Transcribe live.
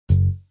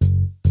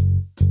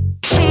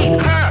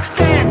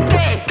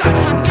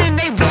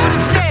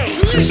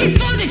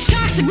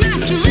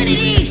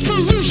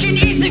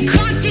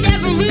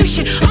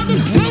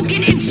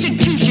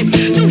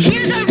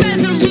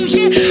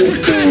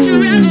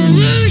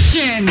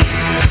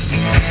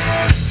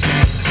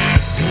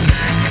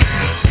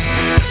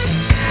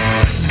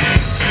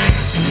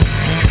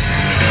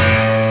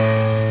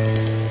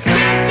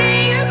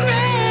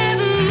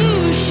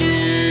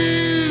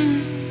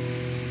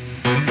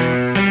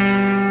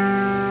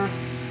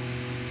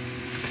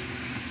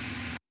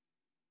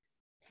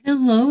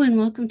Hello and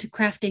welcome to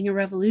Crafting a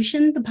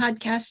Revolution, the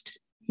podcast.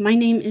 My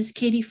name is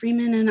Katie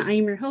Freeman and I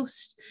am your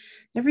host.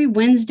 Every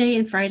Wednesday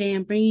and Friday,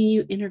 I'm bringing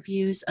you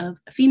interviews of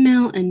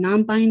female and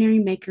non-binary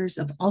makers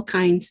of all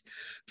kinds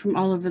from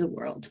all over the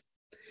world.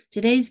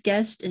 Today's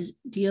guest is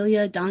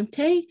Delia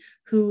Dante,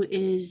 who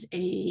is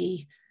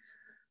a,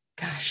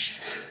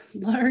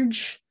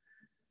 large,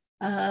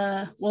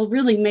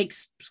 really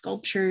makes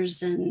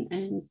sculptures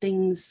and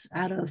things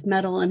out of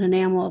metal and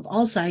enamel of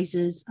all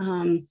sizes.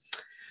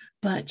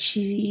 But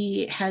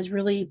she has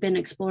really been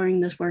exploring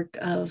this work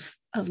of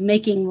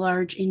making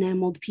large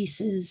enameled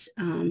pieces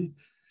and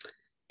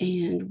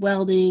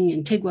welding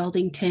and TIG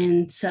welding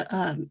tin.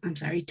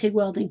 TIG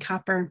welding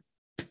copper.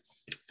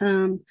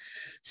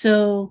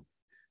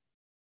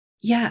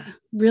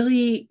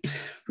 Really,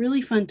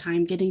 really fun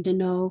time getting to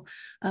know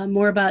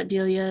more about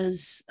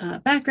Delia's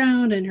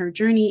background and her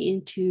journey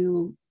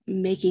into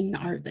making the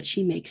art that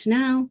she makes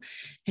now,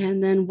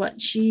 and then what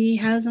she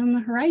has on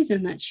the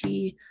horizon that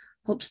she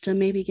hopes to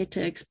maybe get to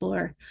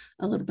explore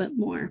a little bit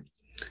more.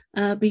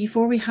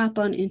 Before we hop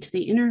on into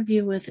the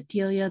interview with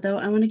Delia, though,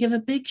 I want to give a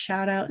big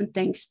shout out and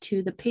thanks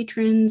to the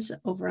patrons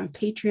over on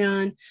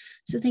Patreon.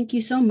 So thank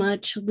you so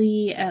much,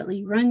 Lee at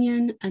Lee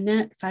Runyon,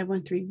 Annette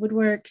 513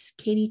 Woodworks,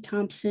 Katie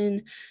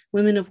Thompson,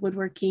 Women of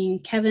Woodworking,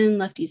 Kevin,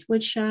 Lefty's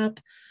Woodshop,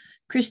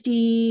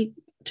 Christy,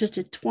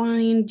 Twisted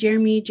Twine,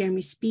 Jeremy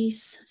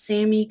Speece,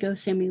 Sammy, Go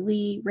Sammy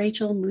Lee,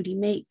 Rachel, Moody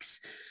Makes,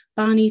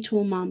 Bonnie,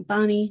 Tool Mom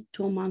Bonnie,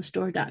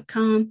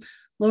 toolmomstore.com,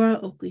 Laura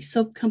Oakley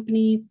Soap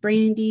Company,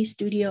 Brandy,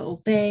 Studio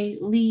Obey,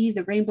 Lee,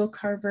 The Rainbow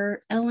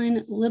Carver,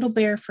 Ellen, Little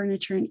Bear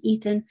Furniture, and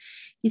Ethan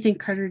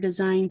Carter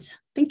Designs.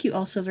 Thank you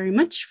also very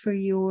much for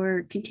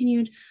your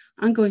continued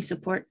ongoing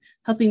support,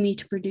 helping me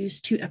to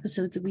produce 2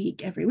 episodes a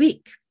week every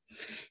week.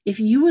 If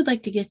you would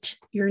like to get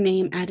your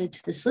name added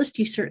to this list,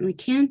 you certainly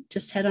can.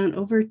 Just head on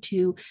over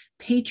to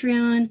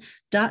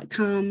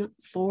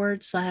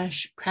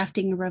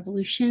patreon.com/crafting a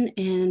revolution,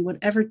 and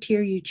whatever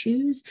tier you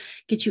choose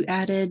gets you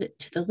added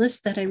to the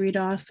list that I read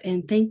off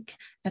and thank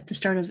at the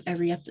start of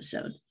every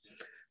episode.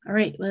 All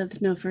right,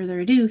 with no further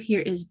ado,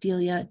 here is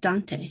Delia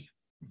Dante.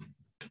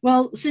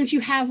 Well, since you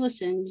have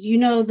listened, you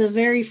know the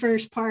very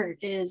first part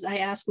is I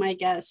ask my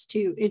guests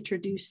to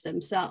introduce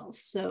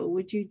themselves. So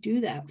would you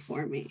do that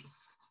for me?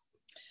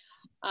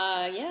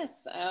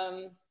 Yes,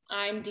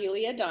 I'm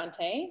Delia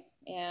Dante,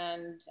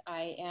 and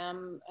I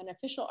am an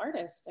official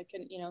artist. I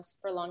couldn't,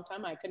 for a long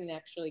time, I couldn't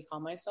actually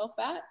call myself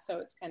that. So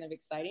it's kind of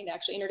exciting to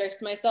actually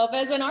introduce myself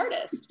as an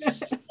artist.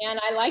 And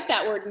I like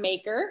that word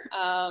maker.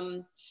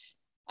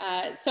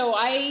 So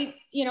I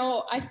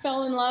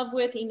fell in love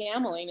with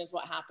enameling is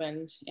what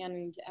happened.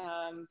 And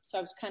so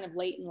I was kind of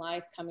late in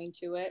life coming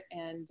to it.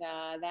 And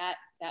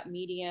that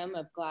medium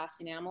of glass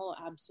enamel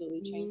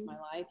absolutely changed my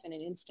life in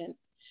an instant.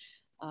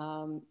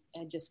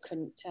 I just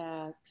couldn't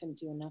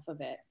do enough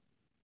of it.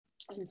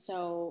 And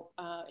so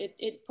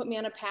it put me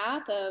on a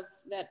path of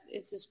that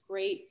is this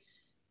great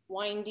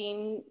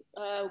winding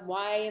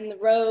Y in the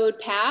road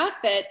path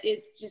that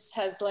it just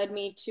has led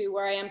me to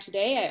where I am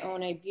today. I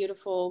own a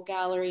beautiful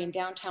gallery in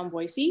downtown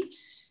Boise,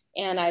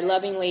 and I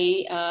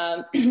lovingly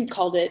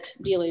called it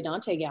Delia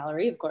Dante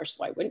Gallery. Of course,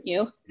 why wouldn't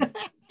you?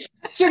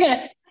 If you're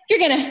gonna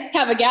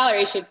have a gallery,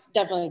 you should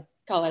definitely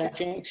call it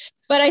after me.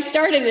 But I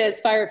started it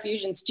as Fire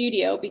Fusion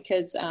Studio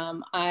because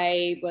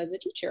I was a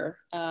teacher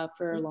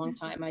for a long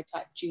time. I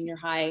taught junior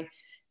high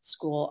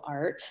school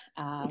art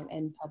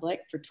in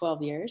public for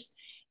 12 years.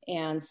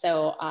 And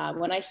so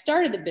when I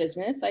started the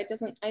business, I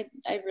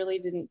really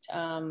didn't,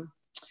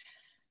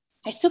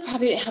 I still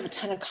probably didn't have a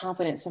ton of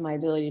confidence in my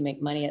ability to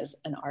make money as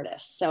an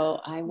artist. So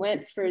I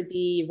went for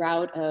the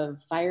route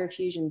of Fire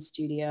Fusion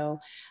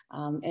Studio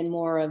and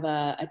more of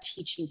a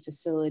teaching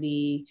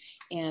facility,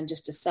 and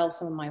just to sell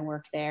some of my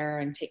work there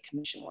and take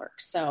commission work.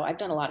 So I've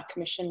done a lot of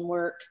commission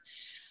work,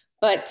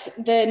 but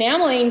the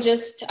enameling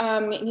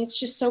it's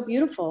just so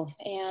beautiful.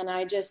 And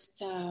I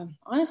just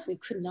honestly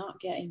could not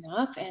get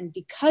enough. And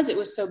because it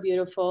was so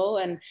beautiful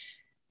and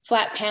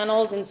flat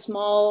panels and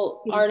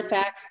small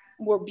artifacts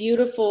were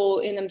beautiful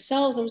in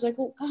themselves, I was like,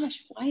 well,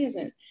 gosh, why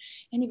isn't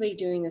anybody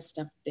doing this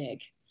stuff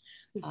big?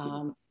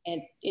 And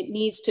it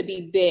needs to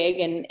be big.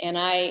 And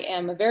I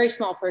am a very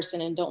small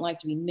person and don't like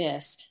to be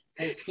missed,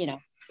 as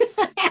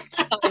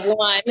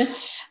one.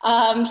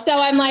 So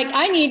I'm like,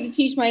 I need to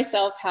teach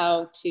myself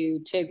how to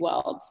TIG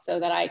weld so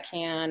that I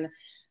can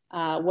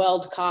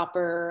weld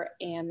copper,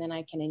 and then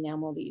I can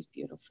enamel these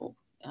beautiful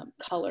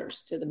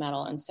colors to the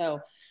metal. And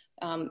so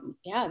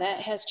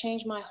that has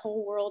changed my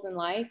whole world in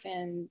life.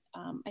 And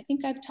I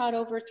think I've taught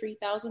over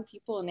 3,000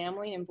 people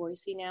enameling in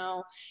Boise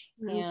now.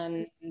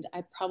 And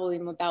I probably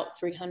am about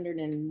 300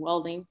 in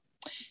welding.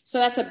 So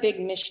that's a big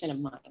mission of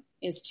mine,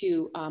 is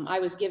to, I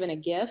was given a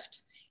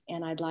gift,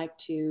 and I'd like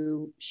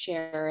to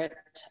share it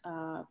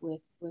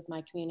with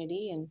my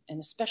community, and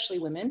especially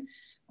women,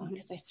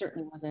 because I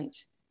certainly wasn't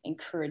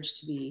encouraged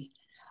to be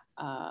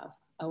a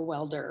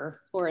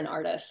welder or an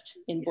artist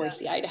in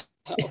Boise, Idaho.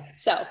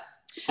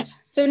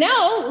 So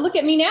now, look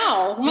at me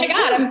now. Oh my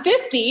God, I'm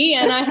 50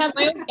 and I have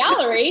my own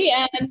gallery,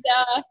 and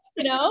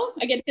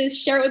I get to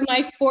share it with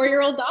my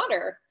 4-year-old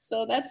daughter.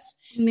 So that's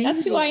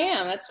who I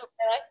am. That's what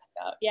I like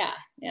about. Yeah.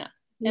 Yeah.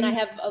 And I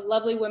have a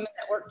lovely women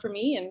that work for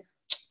me and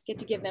get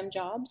to give them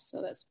jobs. So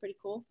that's pretty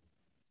cool.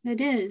 It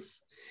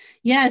is.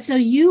 Yeah. So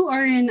you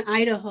are in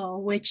Idaho,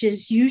 which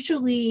is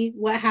usually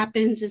what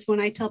happens is when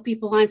I tell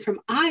people I'm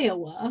from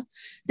Iowa,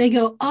 they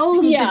go,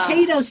 "Oh, the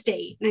potato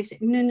state." And I say,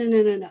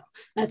 no.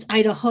 That's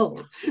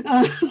Idaho.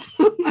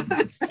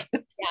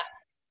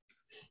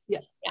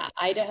 Yeah,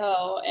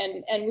 Idaho.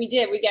 And we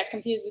get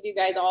confused with you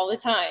guys all the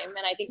time.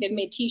 And I think they've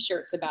made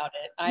t-shirts about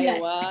it.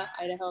 Iowa, yes.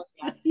 Idaho.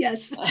 Yeah.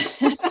 Yes.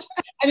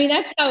 I mean,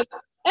 that's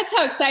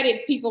how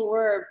excited people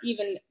were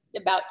even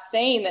about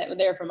saying that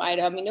they're from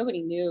Idaho. I mean,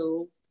 nobody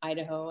knew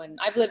Idaho. And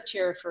I've lived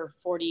here for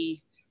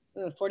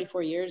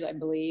 44 years, I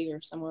believe,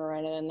 or somewhere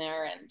right in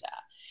there. And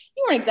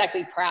you weren't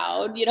exactly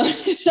proud,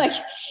 it's like,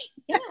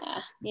 yeah,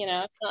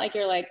 it's not like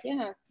you're like,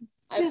 yeah.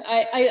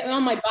 I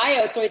on my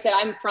bio, it's always said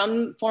I'm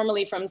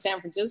formerly from San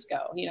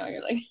Francisco.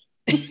 You're like,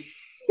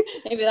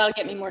 maybe that'll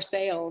get me more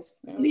sales.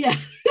 Yeah.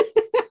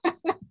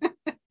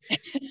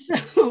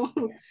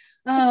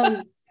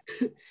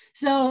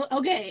 So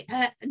okay,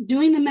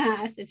 doing the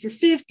math, if you're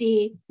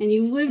 50 and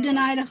you lived in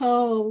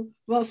Idaho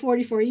about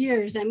 44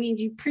 years, that means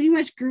you pretty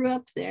much grew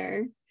up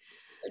there.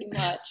 Pretty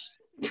much.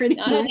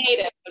 Not a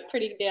native, but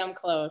pretty damn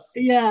close.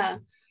 Yeah.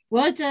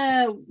 What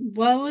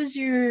was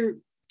your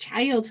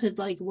childhood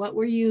like? What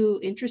were you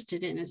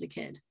interested in as a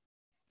kid?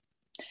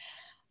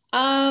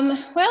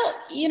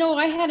 Well,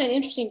 I had an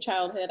interesting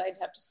childhood, I'd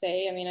have to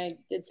say. I mean, I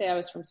did say I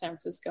was from San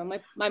Francisco.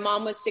 My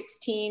mom was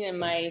 16 and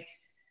my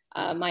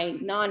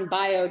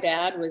non-bio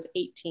dad was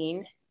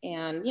 18.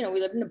 And, we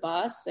lived in a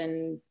bus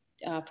and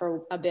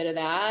for a bit of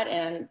that.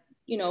 And,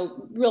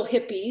 real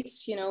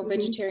hippies,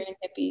 vegetarian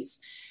hippies.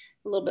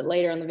 A little bit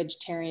later on the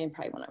vegetarian,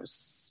 probably when I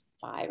was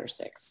 5 or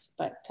 6.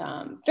 But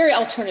very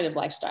alternative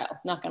lifestyle,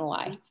 not going to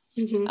lie.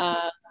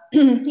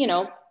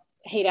 Mm-hmm.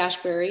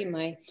 Haight-Ashbury,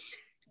 my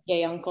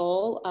gay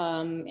uncle,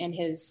 and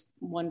his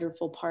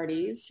wonderful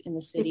parties in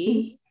the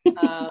city.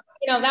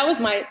 That was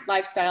my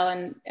lifestyle,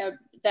 and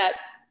that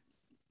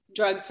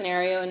drug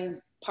scenario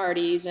and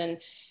parties and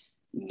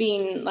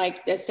being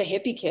like just a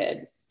hippie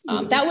kid.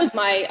 That was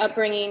my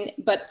upbringing.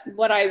 But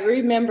what I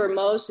remember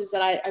most is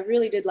that I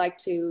really did like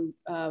to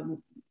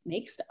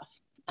make stuff.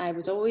 I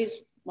was always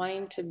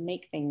wanting to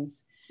make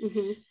things.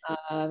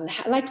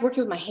 I liked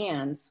working with my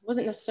hands.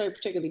 Wasn't necessarily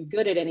particularly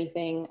good at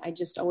anything. I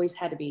just always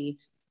had to be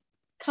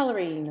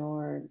coloring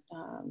or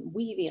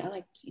weaving. I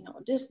liked,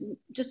 just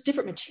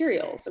different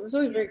materials. I was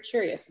always very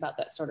curious about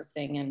that sort of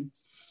thing. And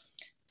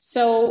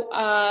so,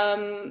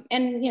 and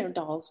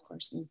dolls, of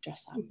course, and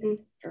dress up and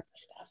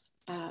stuff.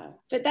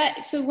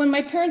 So when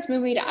my parents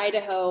moved me to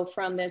Idaho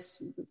from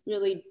this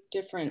really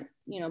different,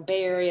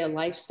 Bay Area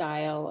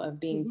lifestyle of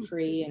being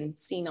free and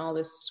seeing all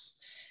this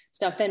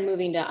stuff, then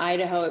moving to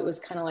Idaho, it was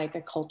kind of like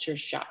a culture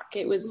shock.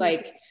 It was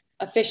like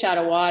a fish out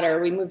of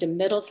water. We moved to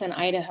Middleton,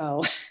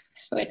 Idaho,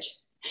 which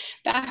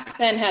back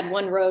then had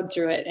one road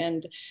through it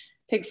and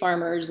pig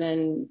farmers.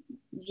 And,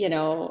 it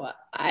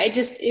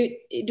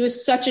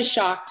was such a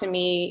shock to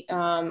me.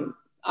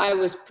 I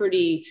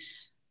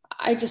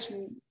just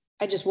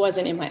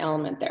wasn't in my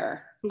element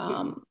there.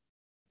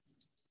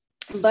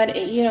 But,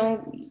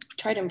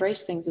 try to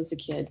embrace things as a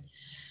kid.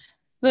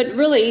 But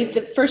really, one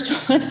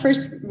of the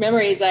first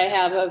memories I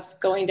have of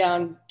going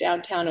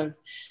downtown of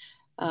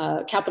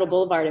Capitol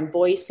Boulevard in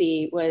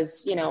Boise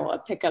was, a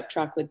pickup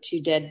truck with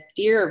 2 dead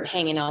deer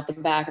hanging out the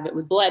back of it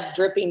with blood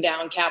dripping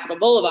down Capitol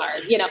Boulevard,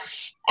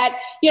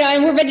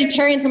 and we're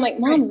vegetarians. I'm like,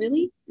 Mom,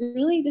 really?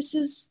 This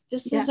is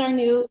our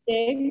new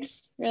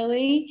digs,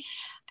 really?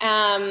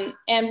 And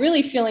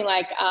really feeling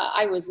like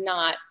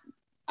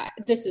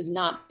this is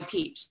not my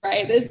peeps,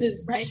 right? This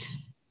is right.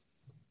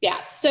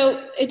 Yeah.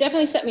 So it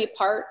definitely set me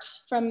apart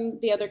from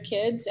the other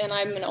kids, and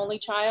I'm an only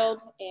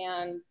child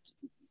and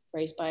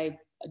raised by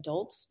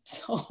adults.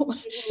 So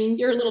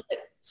you're a little bit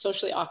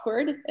socially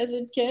awkward as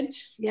a kid.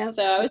 Yeah.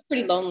 So I was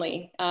pretty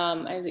lonely.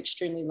 I was an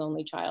extremely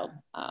lonely child.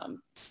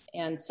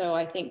 And so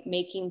I think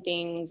making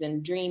things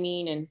and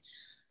dreaming and,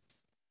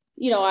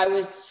 I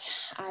was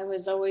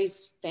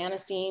always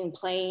fantasying and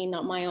playing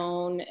on my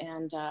own.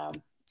 And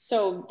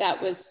so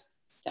that was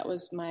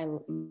my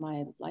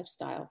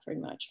lifestyle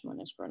pretty much when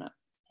I was growing up.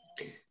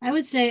 I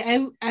would say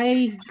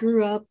I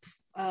grew up,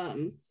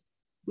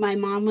 my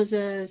mom was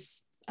a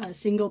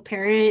single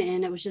parent,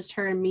 and it was just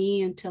her and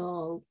me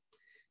until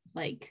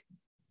like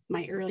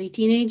my early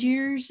teenage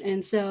years.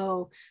 And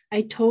so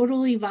I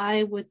totally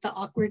vibe with the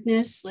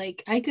awkwardness.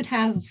 Like I could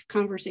have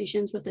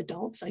conversations with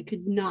adults. I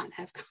could not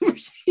have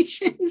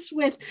conversations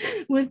with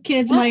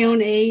kids my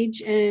own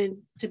age. And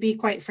to be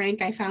quite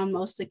frank, I found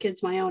most of the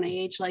kids my own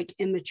age like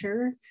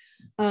immature.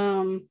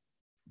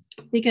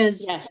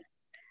 Because yes.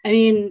 I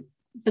mean,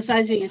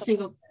 besides being a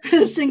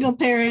single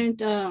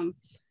parent,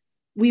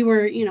 we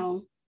were,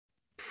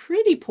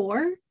 pretty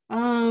poor.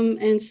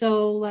 And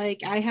so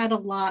like I had a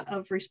lot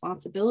of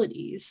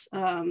responsibilities.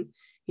 I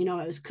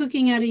was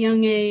cooking at a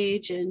young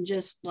age and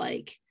just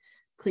like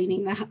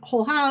cleaning the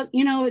whole house,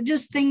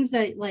 just things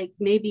that like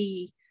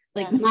maybe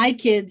Like my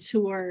kids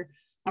who are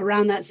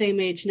around that same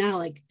age now,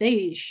 like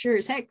they sure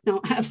as heck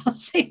don't have the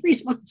same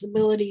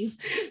responsibilities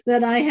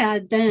that I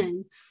had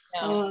then.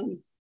 No.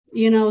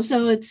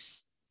 So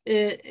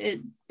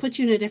it puts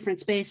you in a different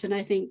space. And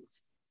I think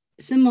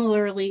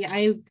similarly,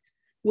 I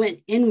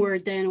went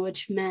inward then,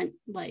 which meant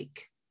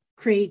like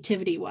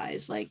creativity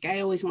wise, like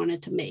I always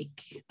wanted to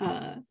make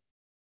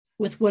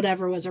with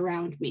whatever was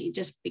around me,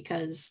 just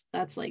because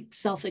that's like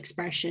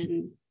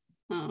self-expression.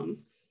 And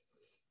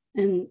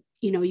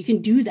you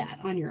can do that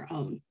on your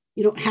own.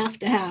 You don't have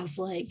to have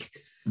like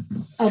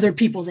other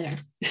people there.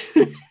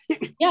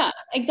 Yeah,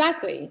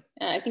 exactly.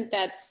 I think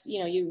that's,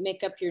 you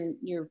make up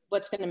your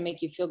what's going to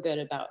make you feel good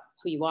about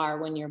who you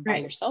are when you're by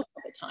yourself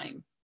all the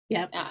time.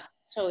 Yeah,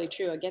 totally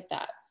true. I get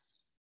that.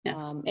 Yeah.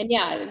 And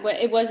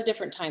it was a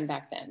different time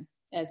back then,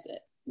 as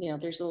there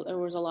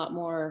was a lot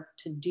more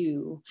to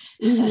do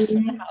for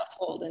the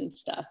household and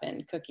stuff,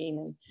 and cooking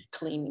and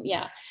cleaning.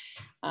 Yeah,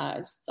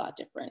 it's a lot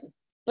different.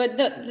 But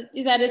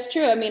that is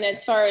true. I mean,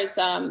 as far as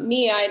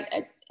me,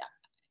 I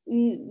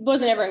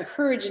wasn't ever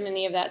encouraging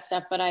any of that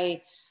stuff, but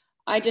I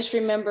just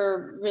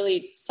remember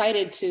really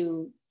excited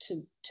to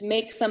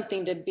make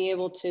something to be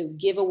able to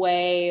give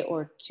away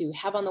or to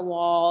have on the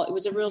wall. It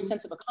was a real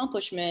sense of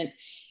accomplishment.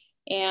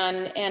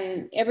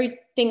 And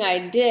everything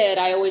I did,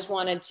 I always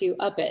wanted to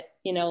up it,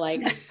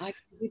 like I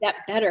could do that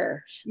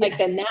better, like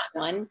than that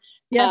one.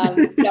 Yeah.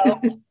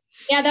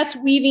 Yeah, that's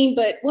weaving,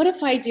 but what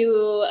if I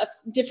do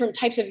different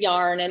types of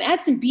yarn and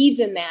add some beads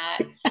in that?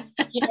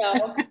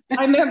 I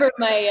remember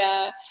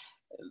my,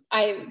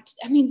 I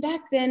mean,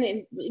 back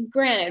then,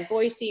 granted,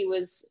 Boise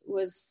was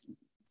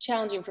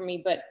challenging for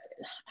me, but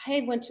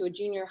I went to a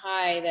junior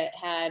high that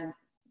had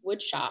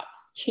wood shop,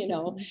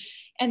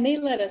 and they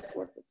let us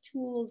work with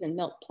tools and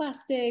melt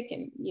plastic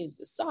and use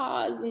the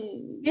saws,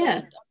 and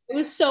it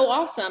was so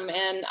awesome.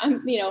 And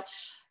they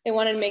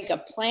wanted to make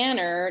a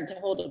planner to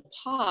hold a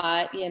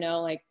pot,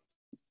 like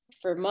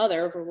for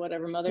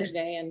whatever Mother's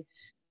Day, and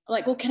I'm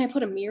like, well, can I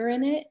put a mirror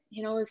in it?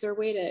 Is there a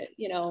way to,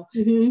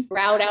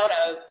 route out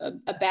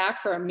a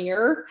back for a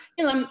mirror?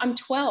 I'm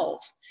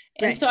 12.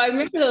 And so I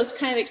remember those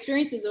kind of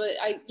experiences.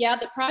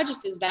 The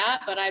project is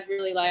that, but I'd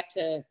like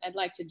to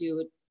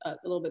do it a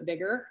little bit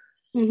bigger.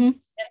 And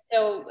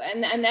so,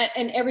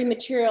 and every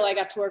material I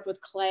got to work with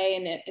clay,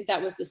 and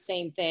that was the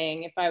same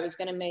thing. If I was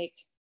going to make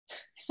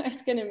a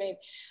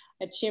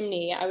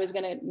chimney, I was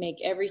going to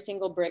make every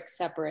single brick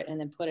separate and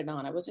then put it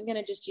on. I wasn't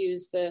going to just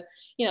use the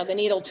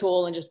needle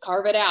tool and just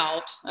carve it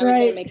out. I was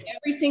going to make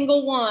every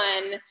single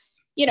one.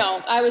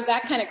 I was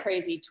that kind of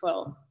crazy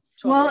 12.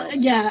 Well,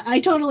 yeah, I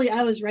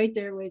was right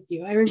there with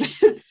you. I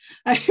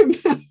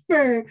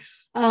remember,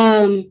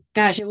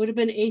 it would have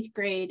been 8th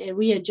grade, and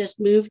we had just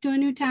moved to a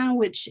new town,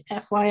 which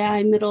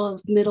FYI, middle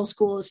of middle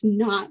school is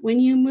not when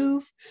you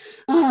move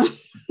to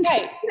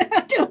a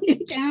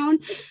new town.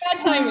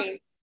 Bad timing.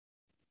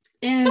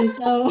 And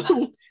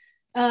so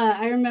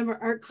I remember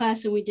art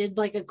class, and we did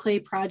like a clay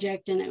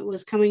project, and it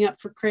was coming up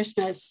for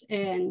Christmas.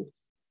 And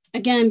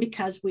again,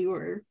 because we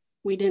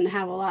didn't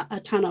have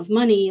a ton of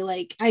money,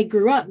 like I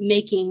grew up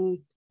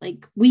making,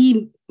 like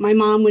my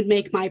mom would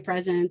make my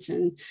presents,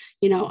 and,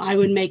 I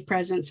would make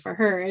presents for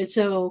her. And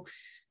so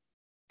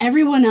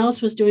everyone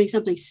else was doing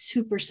something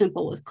super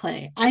simple with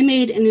clay. I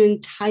made an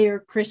entire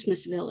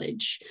Christmas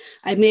village.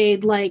 I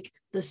made like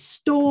the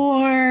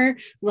store,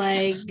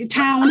 like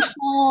town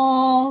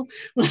hall,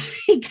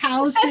 like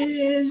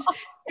houses.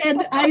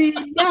 And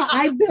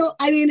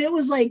it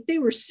was like, they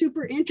were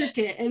super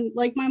intricate. And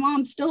like, my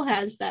mom still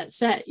has that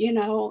set, and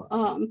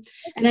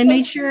I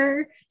made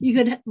sure you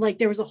could, like,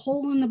 there was a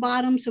hole in the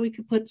bottom so we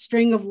could put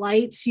string of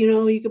lights,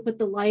 you could put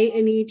the light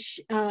in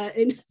each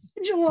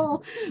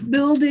individual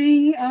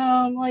building,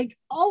 like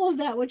all of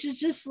that, which is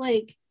just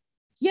like,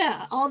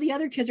 all the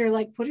other kids are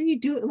like, what are you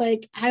doing?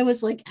 Like, I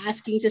was like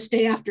asking to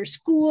stay after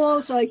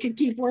school so I could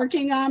keep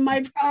working on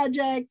my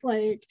project.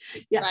 Like,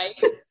 Right.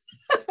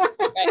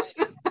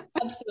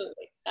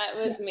 Absolutely. That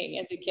was me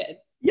as a kid.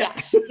 Yeah.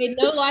 It made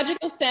no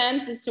logical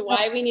sense as to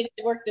why we needed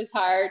to work this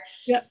hard.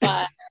 Yeah.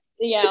 But,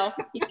 you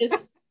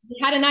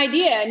had an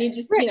idea, and you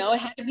just, it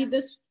had to be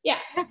this. Yeah,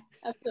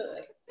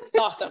 absolutely. It's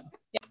awesome.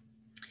 Yeah.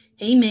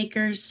 Hey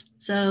makers.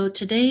 So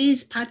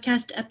today's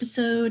podcast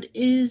episode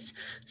is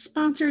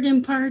sponsored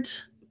in part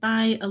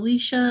by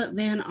Alicia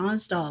Van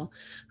Osdal,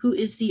 who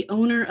is the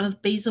owner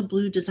of Basil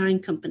Blue Design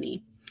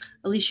Company.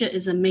 Alicia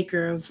is a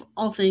maker of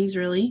all things,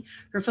 really.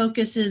 Her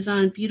focus is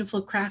on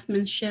beautiful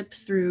craftsmanship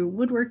through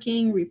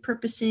woodworking,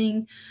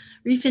 repurposing,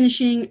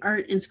 refinishing,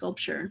 art, and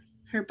sculpture.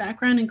 Her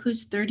background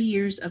includes 30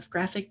 years of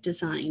graphic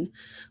design,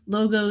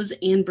 logos,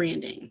 and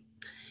branding.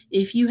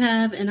 If you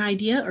have an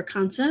idea or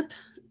concept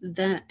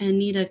and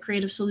need a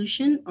creative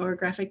solution or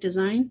graphic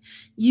design,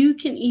 you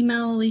can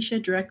email Alicia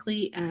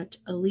directly at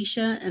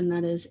Alicia, and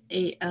that is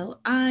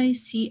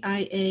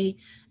ALICIA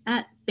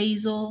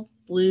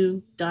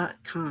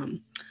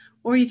 @basilblue.com.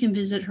 Or you can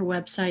visit her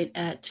website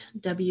at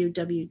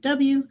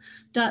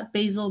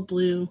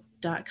www.basilblue.com.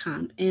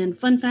 And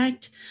fun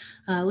fact,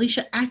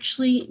 Alicia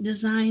actually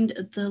designed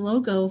the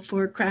logo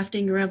for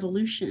Crafting a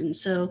Revolution.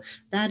 So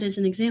that is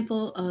an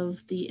example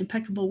of the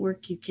impeccable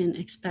work you can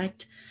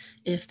expect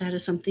if that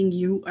is something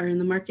you are in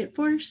the market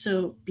for.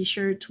 So be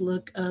sure to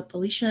look up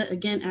Alicia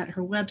again at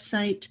her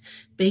website,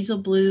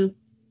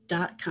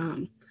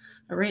 basilblue.com.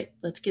 All right,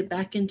 let's get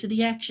back into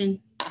the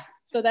action.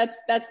 So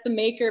that's the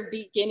maker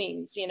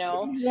beginnings,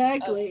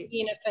 Exactly.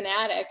 Being a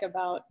fanatic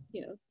about,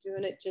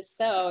 doing it just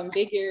so and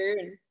bigger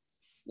and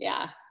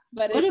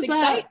but it's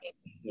exciting.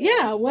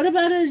 Yeah. What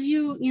about as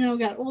you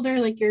got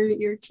older, like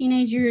your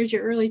teenage years,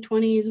 your early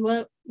 20s?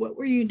 What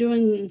were you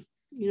doing,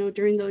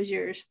 during those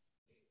years?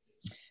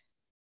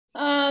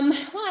 Well,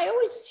 I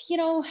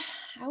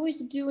always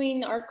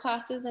doing art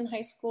classes in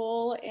high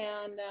school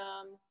and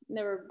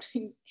never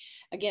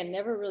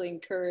really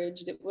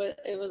encouraged. It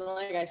wasn't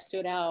like I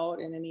stood out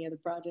in any of the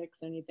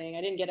projects or anything.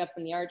 I didn't get up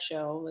in the art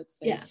show, let's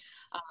say. Yeah.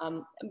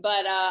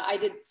 But I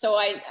did, so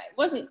I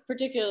wasn't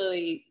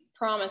particularly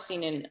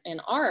promising in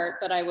art,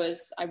 but I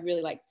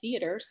really liked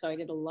theater. So I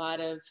did a lot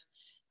of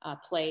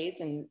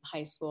plays in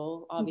high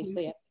school,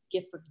 obviously. Mm-hmm.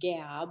 Gift for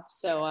gab.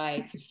 So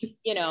I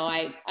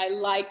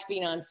liked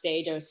being on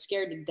stage. I was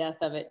scared to death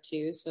of it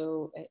too.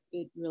 So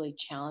it really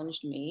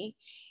challenged me.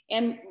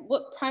 And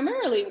what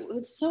primarily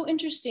was so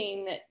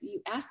interesting that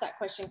you asked that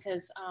question,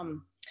 because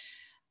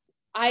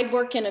I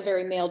work in a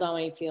very male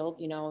dominated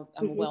field.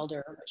 I'm a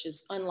welder, which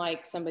is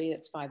unlike somebody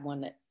that's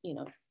 5'1" that,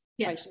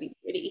 tries to be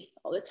pretty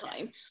all the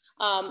time.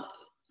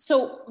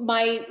 So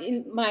my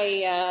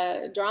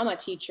drama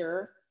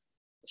teacher,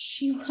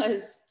 she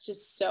was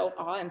just so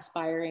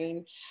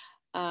awe-inspiring.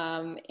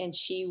 And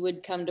she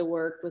would come to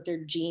work with her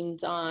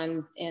jeans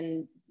on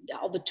and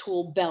all the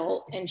tool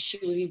belt, and she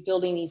would be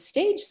building these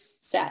stage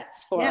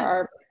sets for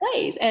our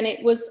plays. And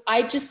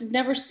I just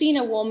never seen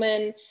a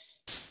woman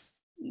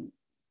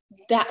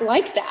that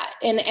like that.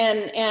 And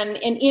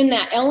in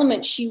that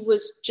element, she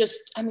was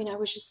just, I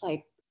was just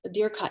like a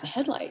deer caught in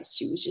headlights.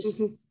 She was just,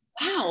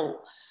 wow.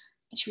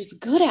 And she was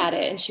good at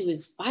it, and she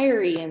was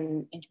fiery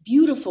and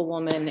beautiful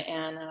woman.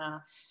 And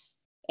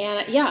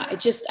I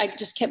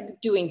just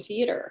kept doing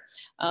theater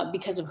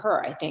because of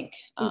her, I think.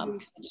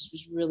 Because I just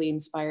was really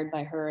inspired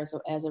by her as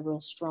a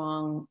real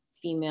strong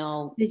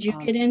female. Did you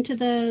get into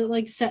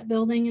the set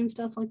building and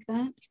stuff like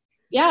that?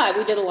 Yeah,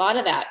 we did a lot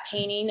of that.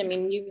 Painting.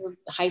 You were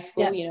high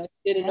school, did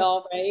it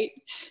all, right?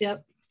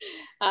 Yep.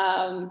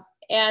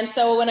 And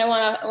so when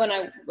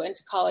I went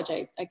to college,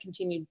 I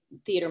continued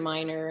theater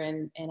minor,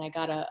 and I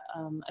got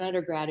an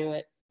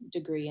undergraduate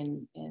degree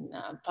in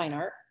fine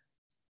art.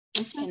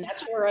 And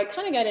that's where I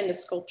kind of got into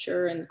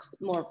sculpture and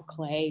more of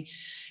clay,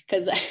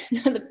 because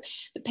the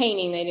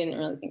painting, they didn't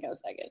really think I was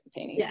that good at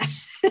painting. Yeah.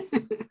 So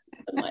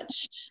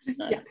much.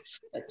 Not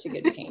such a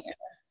good painter.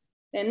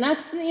 And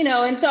that's, and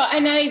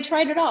I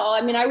tried it all.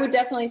 I would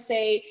definitely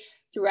say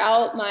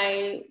throughout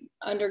my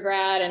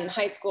undergrad and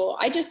high school,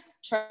 I just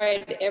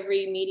tried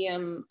every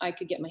medium I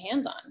could get my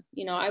hands on.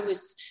 I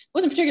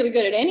wasn't particularly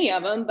good at any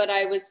of them, but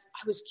I was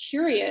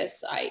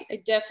curious. I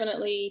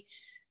definitely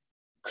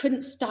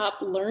couldn't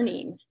stop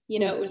learning.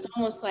 It was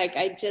almost like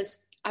I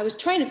was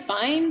trying to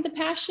find the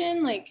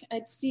passion. Like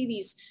I'd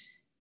see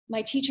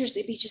my teachers,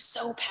 they'd be just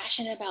so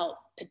passionate about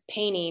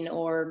painting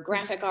or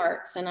graphic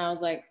arts. And I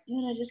was like,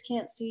 I just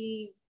can't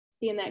see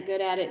being that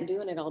good at it and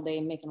doing it all day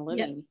and making a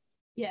living.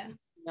 Yeah.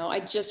 I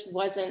just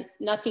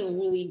nothing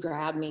really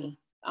grabbed me.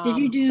 Did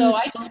you do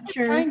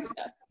sculpture?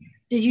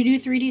 Did you do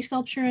 3D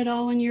sculpture at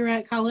all when you were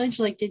at college?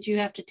 Like, did you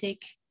have to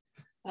take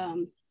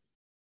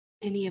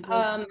any of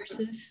those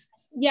courses?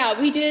 Yeah,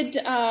 we did.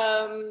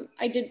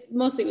 I did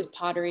mostly with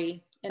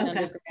pottery and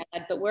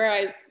undergrad, but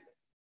where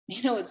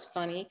what's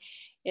funny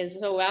is,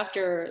 so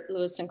after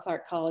Lewis and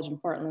Clark College in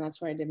Portland,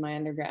 that's where I did my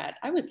undergrad.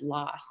 I was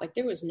lost. Like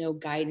there was no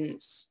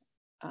guidance.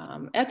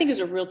 I think it was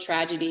a real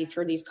tragedy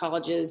for these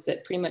colleges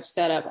that pretty much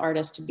set up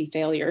artists to be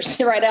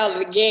failures right out of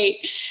the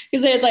gate,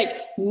 because they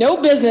had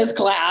no business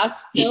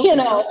class.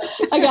 Nope.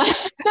 I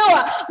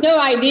got no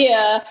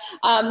idea,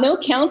 no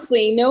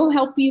counseling, no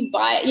help you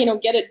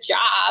get a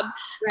job.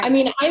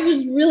 Right. I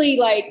was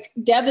really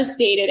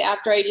devastated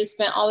after I just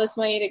spent all this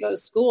money to go to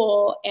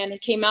school, and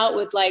it came out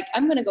with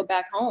I'm going to go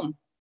back home.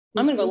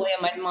 I'm going to go lay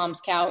on my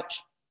mom's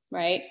couch.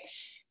 Right.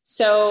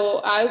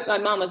 So my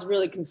mom was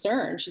really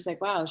concerned. She's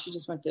like, wow, she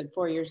just went to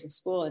 4 years of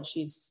school and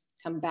she's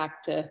come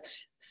back to,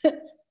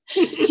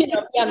 be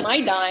on my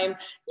dime.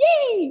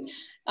 Yay.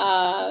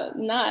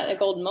 Not a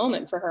golden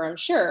moment for her, I'm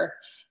sure.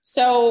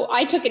 So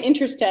I took an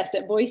interest test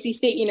at Boise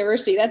State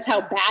University. That's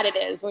how bad it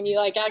is when you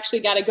actually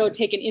got to go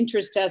take an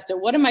interest test of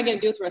what am I going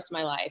to do with the rest of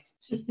my life?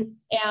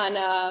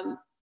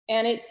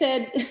 And it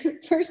said,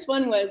 first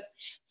one was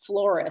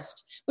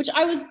florist, which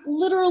I was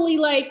literally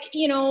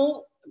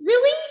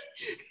really?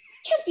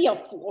 Can't be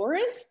a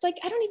florist.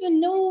 I don't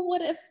even know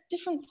what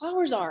different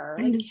flowers are.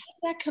 How did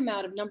that come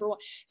out of number one?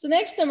 So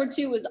next number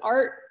two was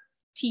art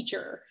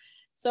teacher.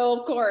 So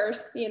of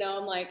course,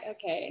 I'm like,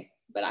 okay,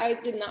 but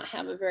I did not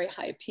have a very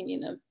high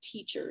opinion of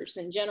teachers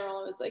in general.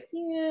 I was like,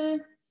 yeah,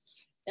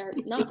 they're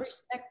not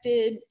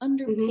respected,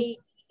 underpaid.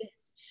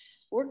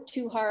 work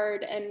too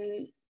hard.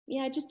 And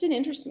yeah, it just didn't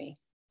interest me.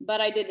 But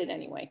I did it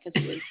anyway because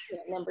it was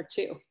number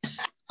 2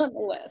 on the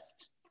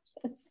list.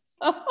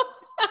 So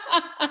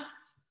I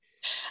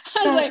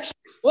was like,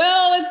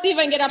 well, let's see if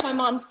I can get off my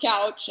mom's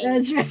couch and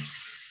That's right.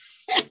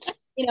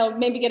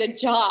 Maybe get a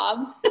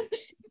job.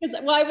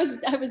 Well, I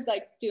was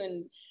like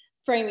doing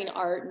framing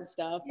art and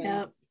stuff, and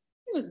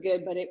it was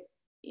good, but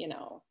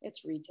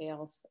it's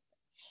retail.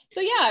 So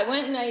yeah, I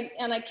went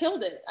and I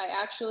killed it. I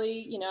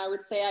actually, I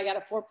would say I got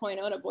a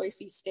 4.0 at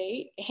Boise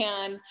State,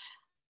 and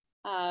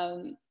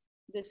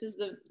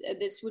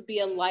this would be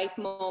a life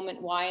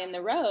moment. Why in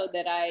the road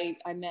that I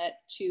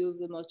met 2 of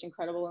the most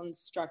incredible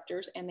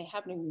instructors, and they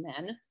happen to be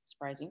men,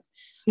 surprising.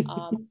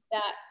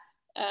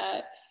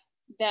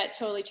 That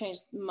totally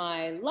changed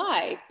my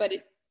life. But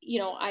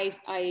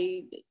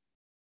I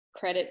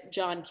credit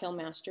John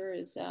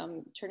Kilmaster as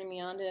turning me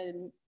on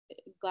to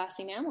glass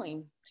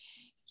enameling.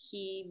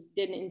 He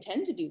didn't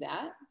intend to do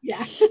that.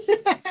 Yeah.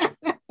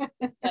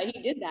 But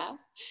he did that.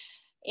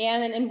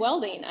 And in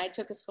welding, I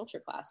took a sculpture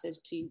class.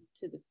 To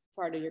the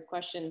part of your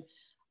question,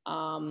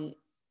 I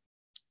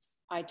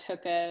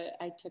took a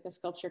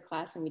sculpture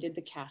class, and we did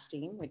the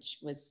casting, which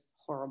was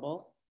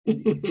horrible.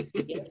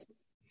 Yes.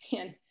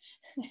 And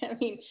I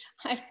mean,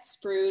 I had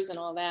sprues and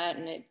all that,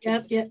 and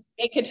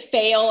it could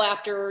fail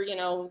after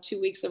 2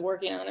 weeks of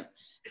working on it.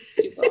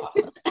 Super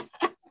awesome.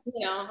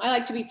 I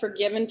like to be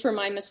forgiven for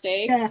my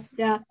mistakes.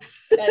 Yeah.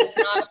 That is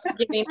not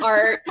forgiving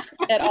art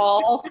at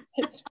all.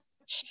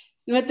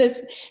 We had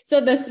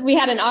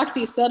an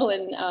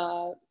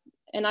oxyacetylene,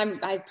 and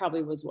I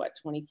probably was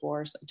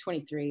 24, so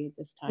 23 at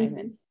this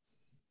time,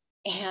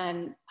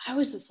 and I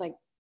was just like,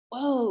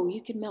 whoa,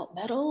 you can melt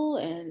metal,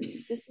 and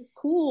this is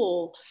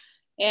cool.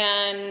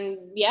 And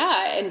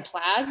and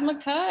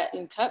plasma cut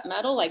and cut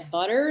metal like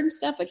butter and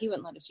stuff, but he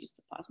wouldn't let us use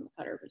the plasma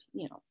cutter. But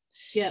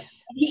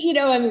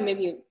I mean,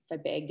 maybe if I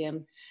begged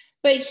him,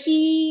 but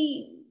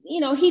he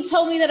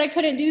told me that I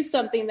couldn't do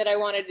something that I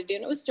wanted to do,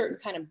 and it was certain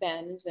kind of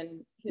bends,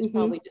 and he was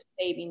probably just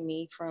saving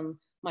me from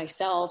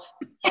myself,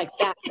 like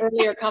that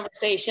earlier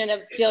conversation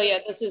of Delia.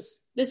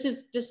 This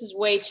is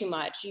way too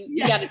much.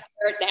 You got to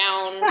tear it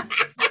down.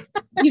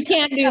 You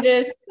can't do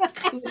this.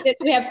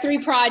 We have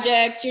 3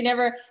 projects. And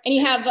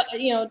you have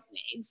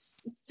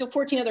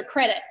 14 other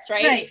credits,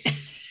 right?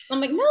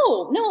 I'm like,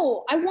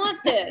 no, I want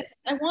this.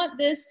 I want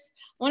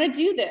to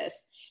do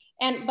this.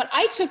 But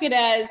I took it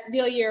as,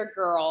 Delia, you're a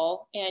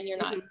girl, and you're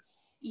not,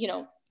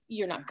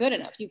 you're not good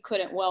enough. You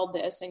couldn't weld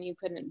this, and you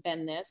couldn't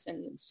bend this,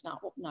 and it's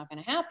not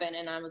going to happen.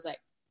 And I was like,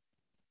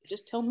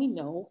 just tell me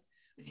no,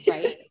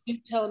 right? You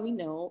telling me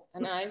no.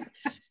 And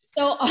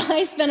so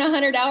I spent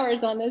 100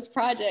 hours on this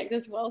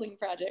welding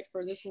project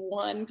for this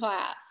one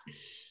class.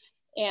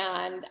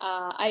 And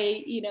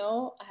I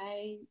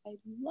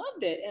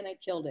loved it, and I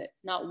killed it.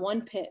 Not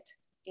one pit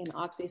in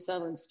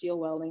oxyacetylene steel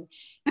welding.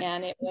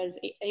 And it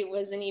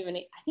wasn't even,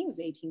 I think it was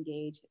 18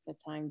 gauge at the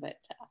time, but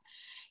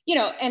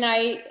and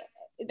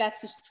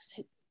that's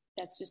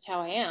just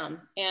how I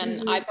am.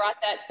 And I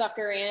brought that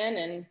sucker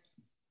in,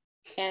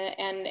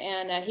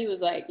 and he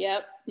was like,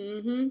 yep,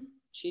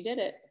 she did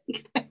it.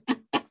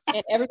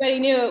 And everybody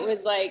knew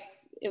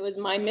it was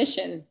my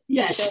mission.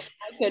 Yes.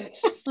 So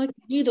I could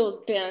do those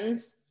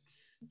bends.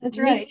 That's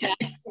right.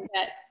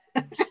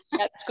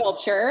 That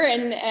sculpture,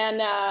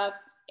 and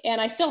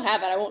I still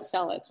have it. I won't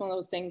sell it. It's one of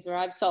those things where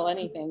I'd sell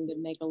anything to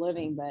make a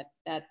living, but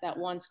that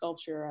one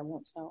sculpture I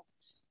won't sell.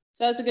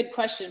 So that was a good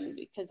question,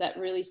 because that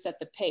really set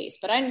the pace.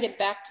 But I didn't get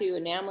back to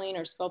enameling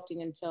or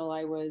sculpting until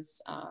I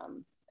was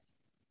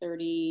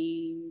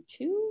 32,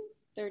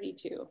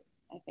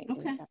 I think.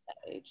 Okay. At that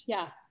age.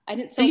 Yeah. I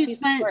didn't sell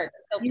pieces of work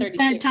until 32. You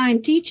spent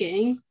time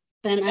teaching.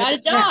 Then I got a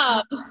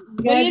job.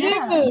 What do you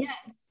do? Yeah.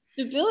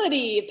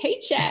 Stability, a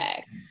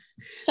paycheck,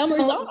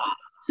 summers off.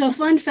 So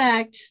fun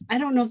fact, I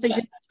don't know if they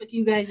did this with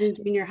you guys in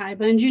junior high,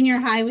 but in junior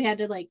high, we had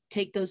to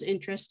take those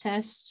interest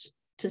tests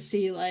to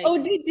see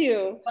oh, did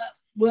you?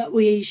 What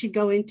we should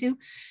go into.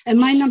 And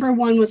my number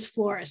 1 was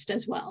florist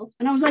as well.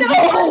 And I was like,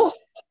 no!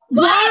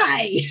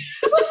 Why?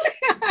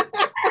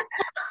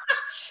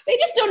 They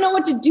just don't know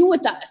what to do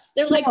with us.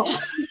 They're like,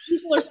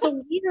 people are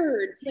so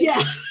weird.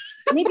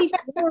 Maybe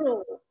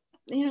floral,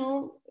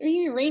 are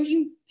you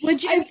arranging? I hate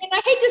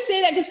to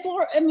say that, because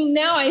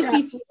now I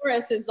see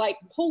florists as like,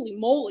 holy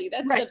moly,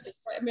 that stuff's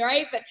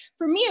right. But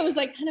for me, it was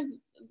like kind of,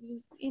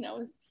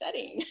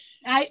 upsetting.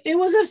 It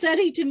was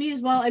upsetting to me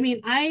as well.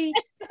 I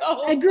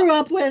grew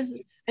up with,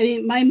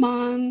 my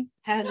mom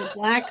has a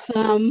black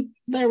thumb.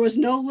 There was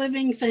no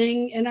living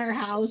thing in our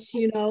house.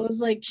 It was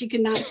like she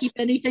could not keep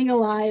anything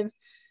alive.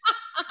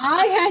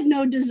 I had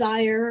no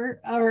desire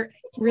or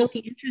really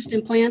interest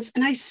in plants,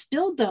 and I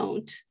still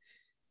don't.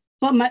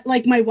 But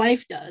my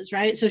wife does,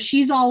 right? So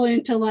she's all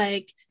into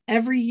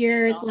every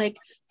year it's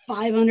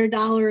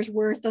 $500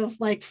 worth of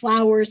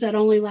flowers that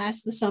only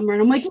last the summer.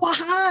 And I'm like, why?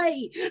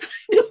 I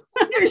don't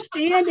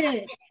understand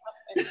it.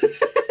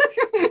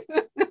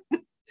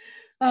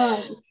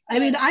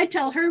 I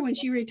tell her when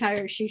she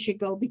retires, she should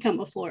go become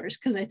a florist,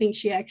 because I think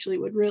she actually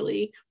would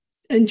really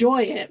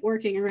enjoy it,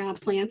 working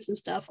around plants and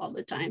stuff all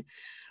the time.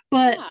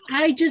 but Yeah.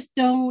 I just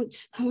don't.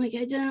 I'm like,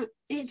 I don't.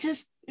 It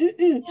just.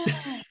 Mm-mm. Yeah.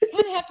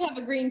 Kind of have to have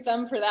a green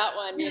thumb for that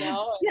one, you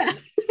know. Yeah.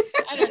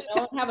 I don't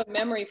know, have a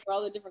memory for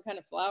all the different kind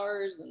of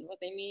flowers and what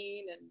they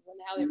mean and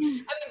how they.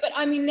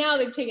 I mean, now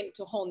they've taken it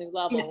to a whole new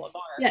level Yes. of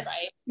art, Yes.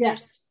 right?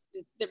 Yes.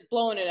 They're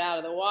blowing it out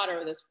of the water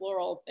with this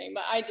floral thing,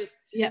 but I just,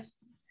 Yeah.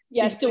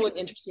 yeah, it still wouldn't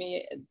interest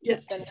me to Yeah.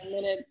 spend a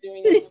minute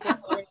doing it.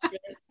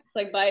 It's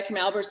like buy it from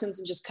Albertsons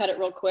and just cut it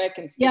real quick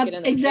and stick it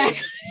in the exactly.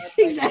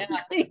 place. Like,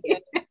 Exactly. yeah.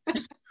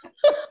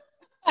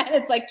 And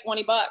it's like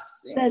 $20.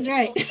 You know? That's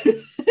right.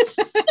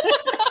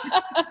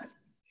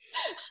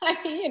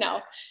 I mean, you know,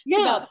 it's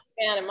Yeah. about the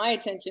fan and my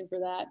attention for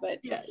that, but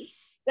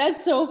Yes.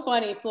 that's so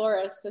funny,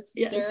 florist. That's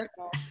Yes.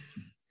 hysterical.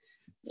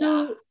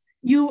 So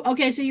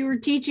so you were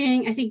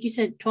teaching, I think you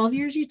said 12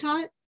 years you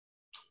taught?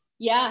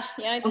 Yeah,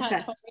 I taught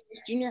Okay. 12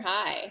 years, junior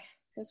high.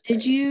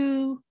 Did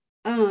you,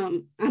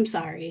 I'm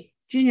sorry,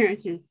 junior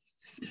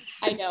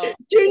I know.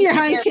 Junior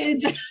high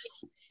kids.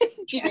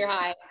 Junior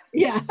high.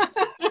 Yeah.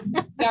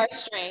 They are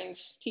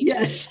strange teachers.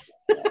 Yes.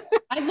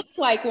 I looked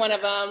like one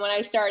of them when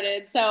I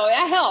started, so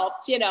that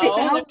helped, you know. It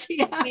helped,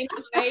 yeah.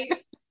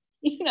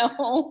 You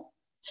know.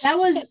 That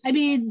was, I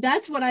mean,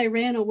 that's what I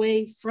ran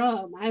away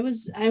from. I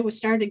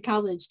started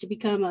college to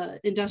become an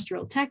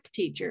industrial tech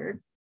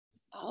teacher,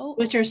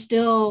 which are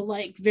still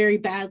like very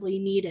badly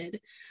needed.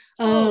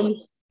 But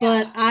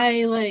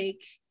I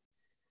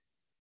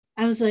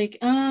was like,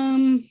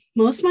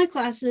 most of my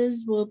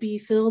classes will be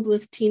filled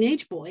with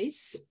teenage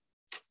boys,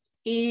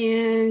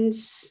 and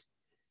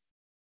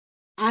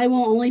I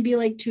will only be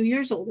like 2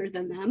 years older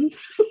than them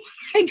when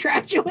I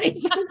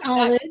graduate from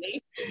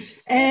college.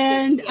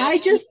 And I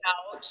just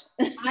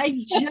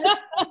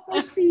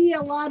foresee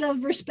a lot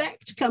of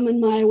respect coming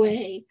my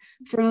way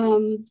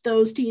from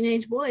those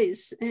teenage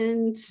boys.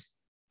 And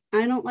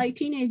I don't like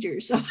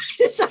teenagers. So I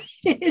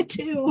decided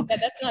to. Yeah,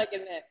 that's not a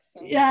good mix. So.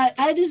 Yeah,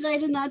 I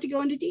decided not to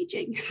go into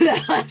teaching.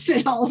 That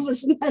lasted all of a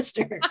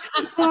semester.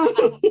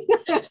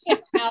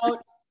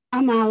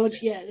 I'm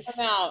out, yes.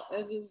 I'm out.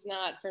 This is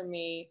not for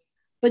me.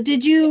 But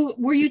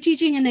were you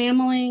teaching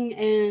enameling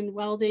and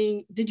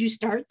welding? Did you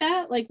start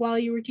that like while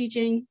you were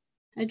teaching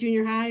at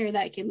junior high, or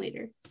that came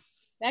later?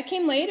 That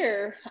came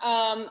later.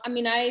 I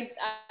mean, I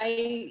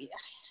think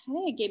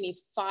it gave me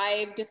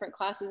 5 different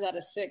classes out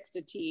of 6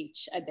 to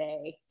teach a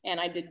day. And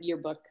I did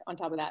yearbook on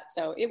top of that.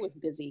 So it was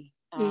busy.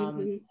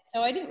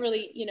 So I didn't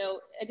really,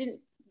 I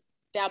didn't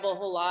dabble a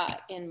whole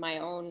lot in my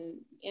own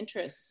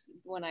interests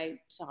when I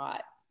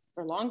taught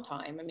for a long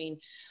time. I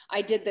mean,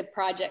 I did the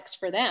projects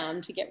for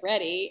them to get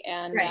ready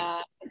and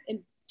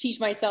teach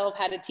myself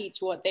how to teach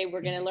what they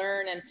were going to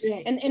learn. And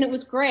it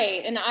was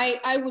great. And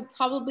I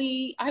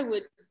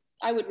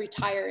would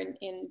retire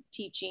in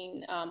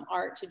teaching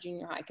art to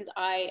junior high because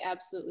I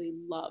absolutely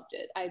loved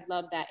it. I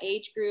loved that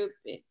age group.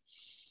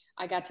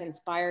 I got to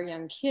inspire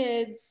young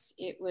kids.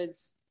 It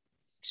was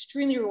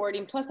extremely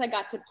rewarding. Plus I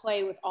got to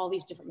play with all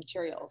these different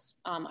materials.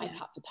 I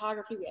taught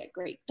photography. We had a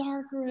great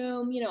dark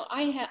room.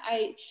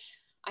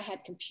 I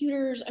had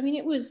computers. I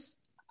mean,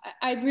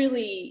 I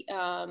really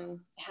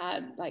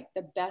had like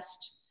the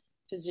best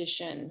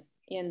position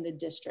in the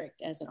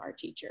district as an art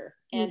teacher.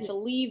 And to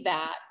leave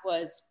that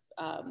was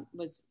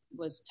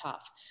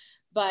tough.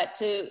 But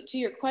to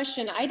your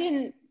question, I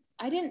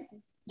didn't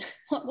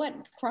what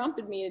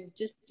prompted me to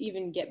just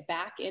even get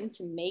back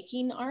into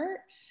making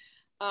art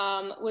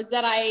was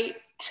that I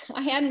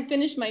hadn't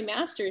finished my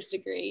master's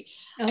degree.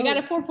 I got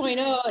a 4.0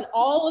 in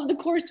all of the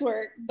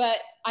coursework, but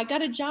I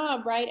got a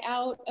job right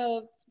out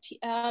of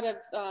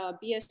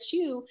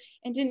BSU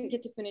and didn't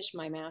get to finish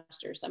my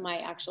master's and my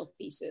actual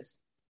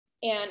thesis.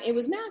 And it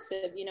was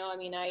massive, I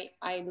mean,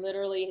 I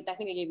literally, I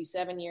think they gave you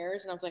 7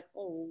 years, and I was like,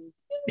 oh,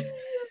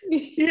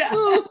 yeah.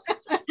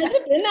 Has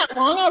it been that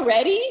long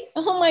already?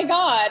 Oh my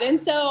God. And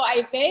so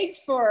I begged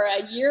for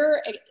a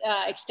year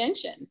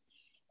extension.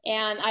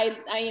 And I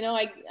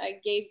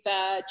gave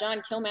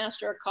John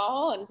Kilmaster a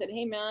call and said,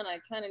 hey man, I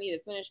kind of need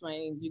to finish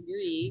my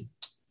degree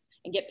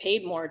and get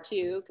paid more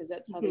too, because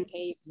that's how they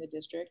pay in the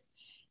district.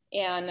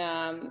 And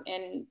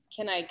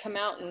can I come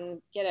out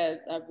and get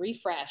a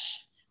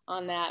refresh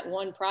on that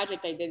one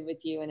project I did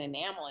with you in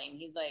enameling?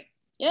 He's like,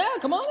 yeah,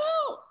 come on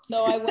out.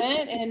 So I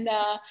went and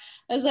I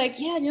was like,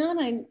 yeah, John,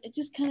 I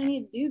just kind of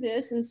need to do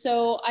this. And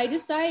so I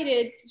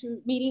decided,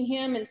 through meeting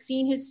him and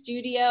seeing his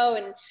studio,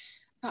 and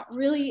got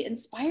really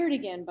inspired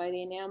again by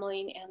the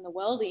enameling and the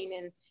welding.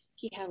 And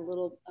he had a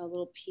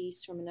little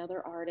piece from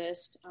another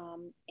artist,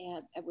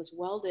 and it was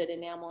welded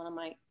enamel. And I'm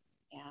like,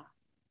 yeah,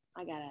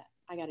 I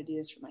gotta do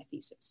this for my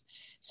thesis.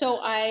 So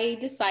I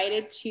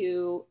decided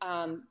to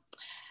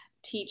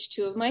teach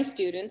 2 of my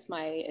students,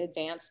 my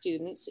advanced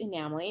students,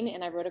 enameling,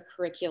 and I wrote a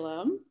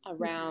curriculum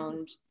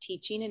around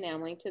teaching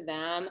enameling to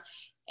them.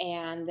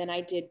 And then I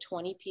did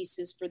 20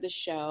 pieces for the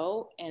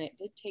show, and it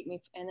did take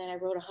me, and then I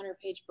wrote a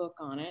 100-page book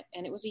on it,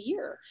 and it was a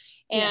year.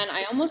 And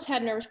I almost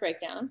had nervous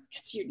breakdown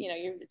because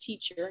you're the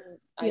teacher,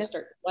 and I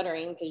start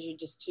fluttering because you're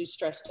just too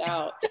stressed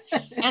out.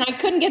 And I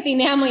couldn't get the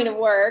enameling to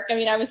work. I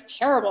mean, I was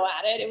terrible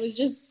at it. It was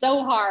just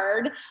so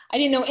hard. I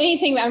didn't know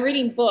anything about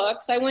reading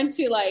books. I went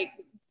to like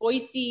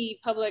Boise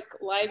Public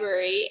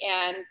Library,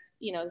 and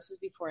this was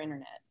before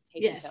internet.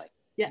 Hate to tell you.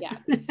 Yeah.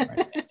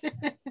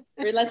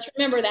 Let's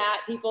remember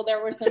that, people.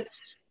 There were some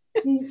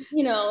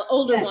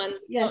older ones.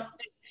 Yes.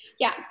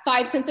 Yeah,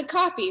 5 cents a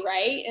copy,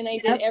 right? And I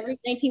did every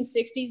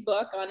 1960s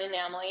book on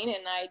enameling,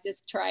 and I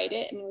just tried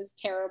it, and it was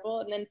terrible.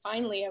 And then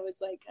finally I was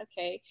like,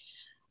 okay,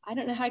 I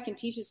don't know how I can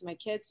teach this to my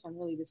kids if I'm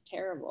really this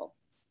terrible.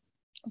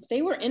 But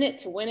they were in it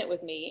to win it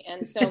with me.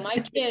 And so my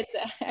kids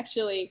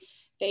actually,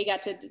 they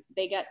got to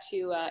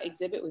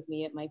exhibit with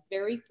me at my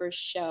very first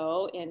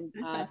show in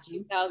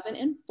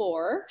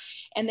 2004,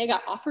 and they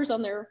got offers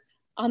on their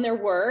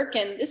work.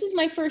 And this is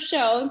my first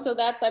show. And so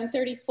I'm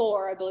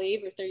 34, I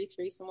believe, or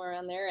 33, somewhere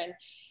around there. And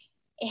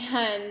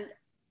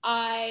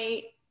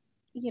I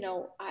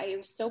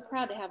was so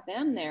proud to have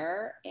them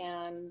there.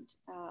 And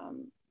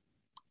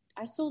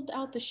I sold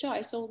out the show.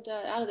 I sold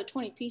out of the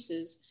 20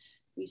 pieces.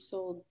 I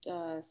sold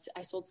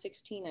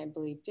 16, I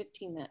believe,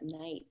 15 that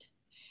night.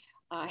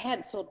 I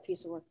hadn't sold a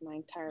piece of work in my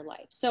entire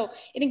life. So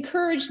it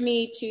encouraged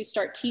me to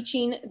start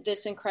teaching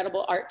this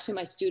incredible art to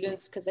my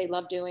students because they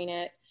love doing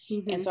it.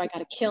 Mm-hmm. And so I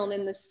got a kiln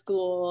in the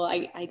school.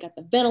 I got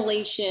the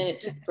ventilation.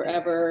 It took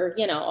forever,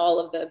 all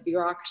of the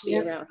bureaucracy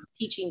around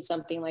teaching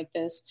something like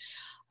this.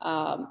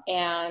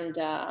 It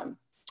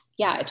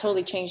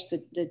totally changed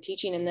the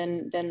teaching.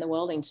 And then the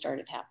welding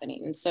started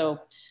happening. And so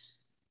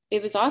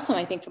it was awesome,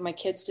 I think, for my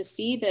kids to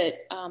see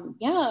that,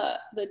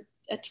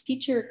 a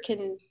teacher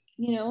can,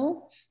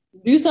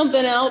 do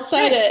something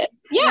outside it.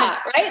 Yeah,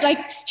 right? Like,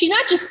 she's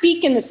not just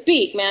speaking the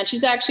speak, man.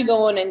 She's actually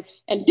going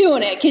and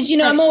doing it. Because,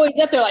 I'm always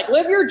up there like,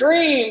 live your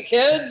dream,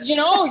 kids. You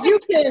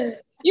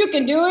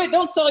can do it.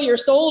 Don't sell your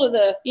soul to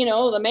the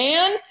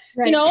man,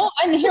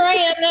 and here I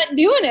am not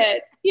doing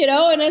it,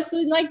 and it's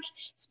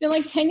been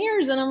like 10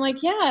 years. And I'm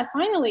like, yeah,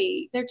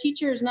 finally, their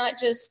teacher is not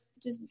just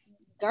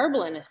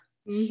garbling it.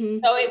 Mm-hmm.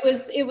 So it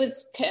was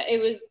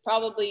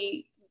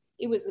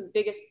the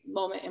biggest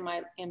moment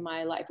in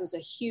my life. It was a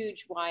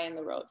huge Y in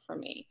the road for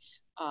me.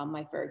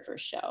 My very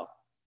first show.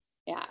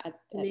 Yeah.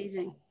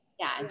 Amazing.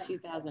 In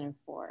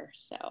 2004.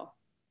 So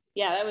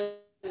yeah, that was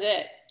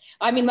it.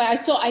 I mean, I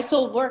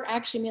sold work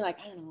actually me like,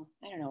 I don't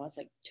know, it's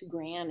like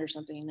 $2,000 or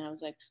something. And I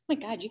was like, oh my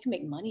God, you can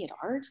make money at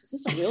art? Is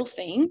this a real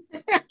thing?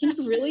 Can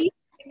you really?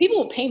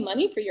 People will pay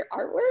money for your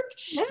artwork.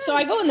 Yeah. So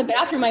I go in the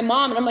bathroom, my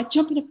mom, and I'm like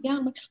jumping up and down.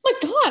 I'm like, oh my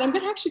God, I'm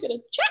actually going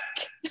to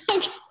check.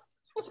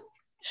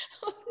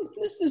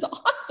 This is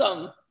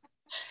awesome.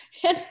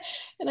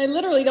 And I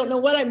literally don't know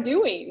what I'm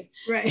doing.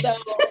 Right. So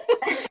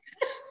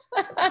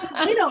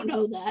I don't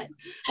know that.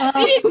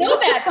 I didn't know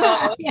that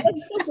though. Yes.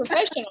 That's so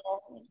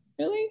professional.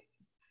 Really?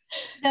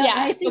 No,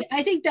 yeah.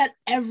 I think that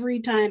every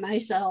time I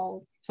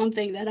sell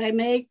something that I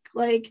make,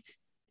 like,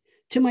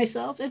 to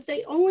myself, if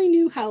they only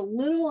knew how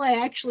little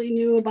I actually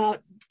knew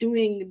about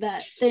doing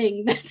that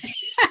thing that they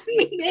had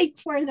me make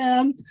for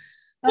them.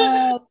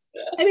 I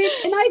mean,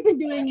 and I've been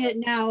doing it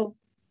now,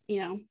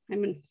 I'm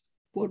in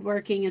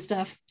woodworking and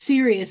stuff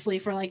seriously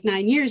for like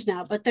 9 years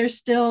now, but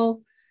there's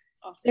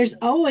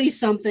always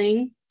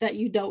something that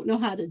you don't know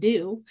how to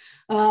do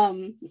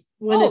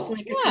when it's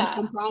like a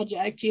custom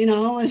project,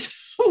 so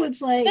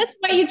it's like, that's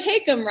why you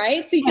take them,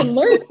 right? So you can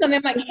learn something.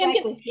 I'm like, exactly. I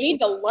can't get paid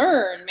to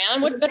learn,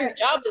 man. What better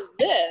job is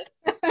this?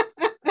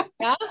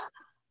 Yeah.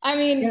 I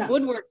mean,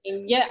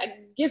 woodworking,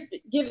 give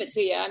it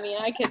to you. I mean,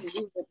 I can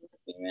do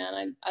woodworking,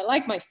 man. I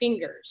like my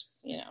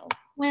fingers,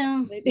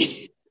 Well,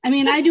 I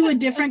mean, I do a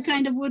different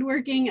kind of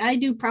woodworking. I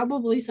do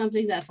probably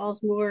something that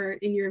falls more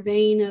in your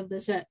vein of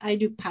this. I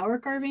do power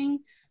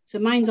carving. So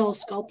mine's all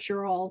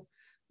sculptural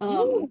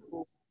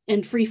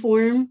and free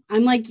form.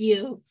 I'm like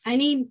you.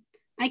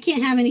 I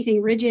can't have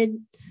anything rigid.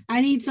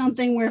 I need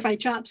something where if I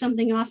chop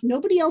something off,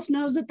 nobody else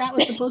knows that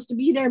was supposed to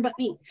be there but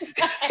me.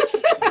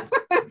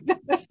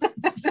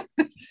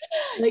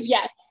 Like,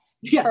 yes.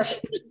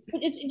 Perfect.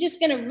 It's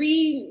just going to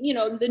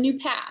the new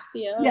path,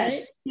 Yes.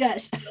 Right?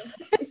 Yes.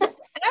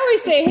 I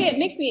always say, hey,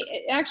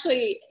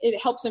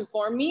 it helps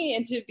inform me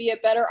and to be a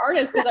better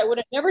artist, because I would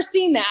have never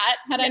seen that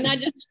had I not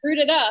just screwed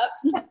it up.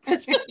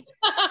 That's right.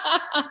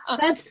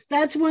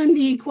 That's when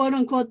the quote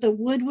unquote the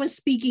wood was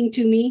speaking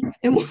to me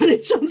and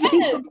wanted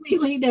something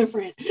completely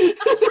different.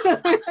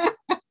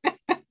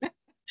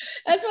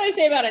 That's what I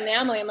say about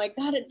enameling. I'm like,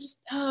 God, it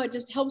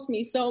just helps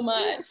me so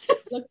much.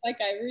 It looks like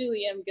I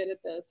really am good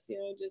at this,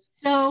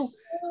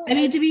 I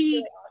mean, to be,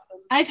 really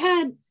awesome. I've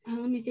had,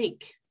 let me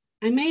think.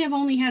 I may have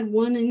only had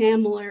one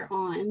enameler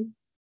on.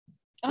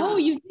 Oh,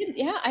 you did?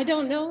 Yeah, I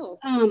don't know.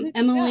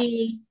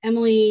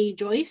 Emily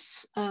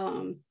Joyce.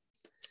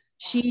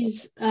 She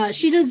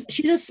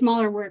does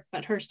smaller work,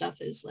 but her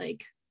stuff is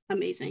like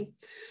amazing.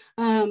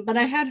 But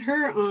I had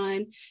her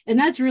on, and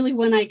that's really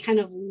when I kind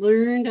of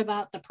learned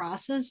about the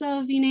process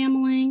of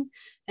enameling,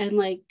 and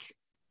like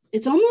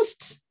it's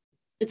almost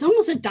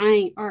a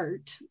dying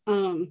art.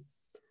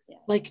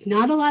 Like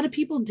not a lot of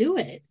people do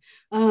it.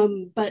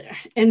 But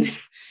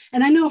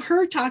I know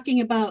her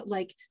talking about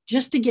like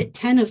just to get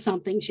 10 of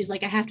something, she's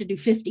like, I have to do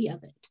 50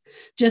 of it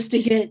just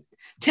to get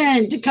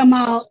 10 to come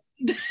out,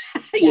 the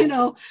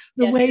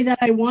way that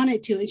I want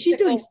it to. And she's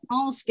doing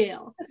small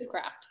scale. That's a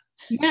craft.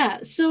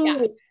 Yeah. So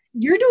Yeah.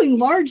 you're doing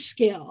large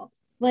scale.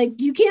 Like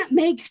you can't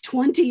make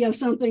 20 of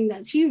something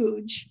that's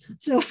huge.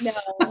 So No.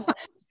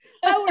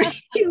 how are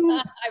you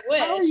I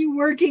wish. how are you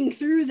working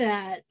through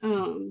that?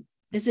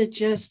 Is it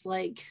just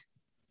like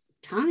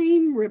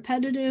time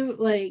repetitive?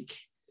 Like,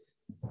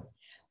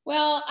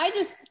 Well, I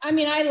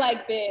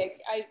like big.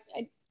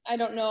 I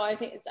don't know. I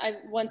think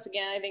once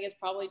again, I think it's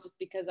probably just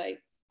because I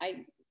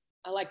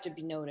like to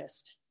be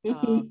noticed.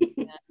 And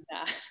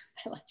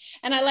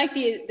I like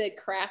the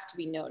craft to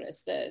be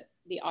noticed, the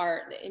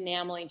art, the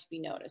enameling to be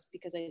noticed,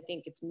 because I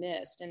think it's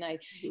missed, and I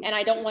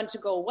don't want to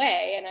go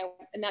away.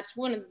 And that's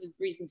one of the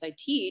reasons I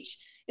teach,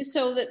 is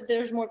so that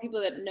there's more people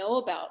that know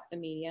about the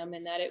medium,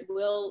 and that it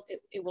will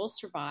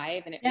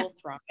survive, and it will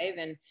thrive,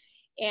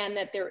 and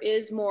that there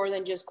is more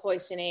than just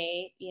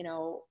Cloisonne.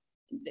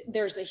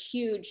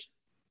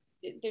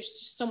 There's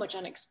just so much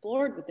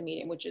unexplored with the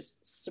medium, which is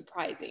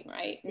surprising,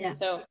 right? And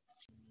so,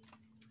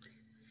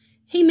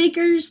 hey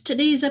makers,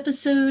 today's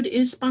episode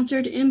is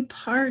sponsored in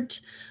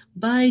part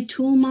by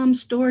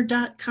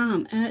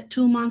toolmomstore.com. At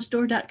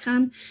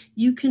toolmomstore.com,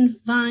 you can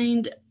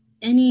find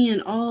any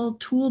and all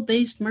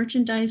tool-based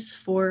merchandise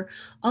for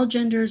all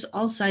genders,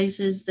 all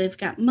sizes. They've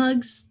got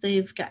mugs,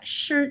 they've got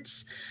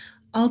shirts,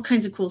 all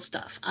kinds of cool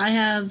stuff. I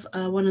have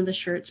one of the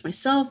shirts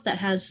myself that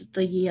has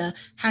the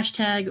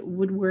hashtag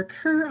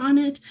woodworkher on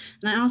it.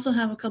 And I also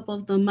have a couple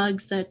of the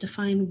mugs that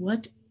define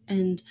what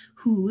and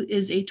who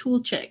is a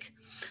tool chick.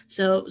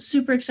 So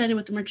super excited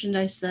with the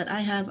merchandise that I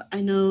have. I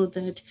know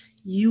that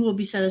you will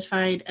be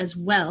satisfied as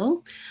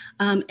well.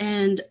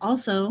 And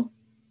also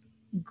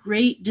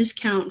great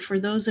discount for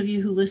those of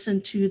you who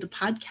listen to the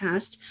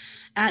podcast.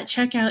 At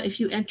checkout, if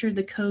you enter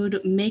the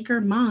code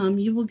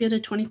MAKERMOM, you will get a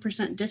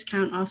 20%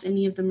 discount off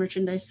any of the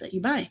merchandise that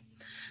you buy.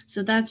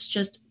 So that's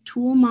just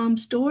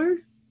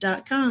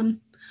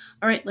toolmomstore.com.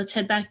 All right, let's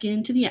head back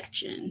into the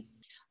action.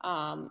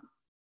 The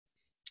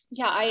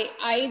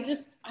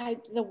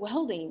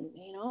welding,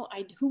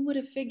 who would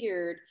have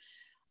figured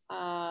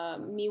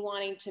me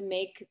wanting to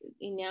make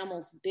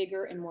enamels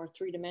bigger and more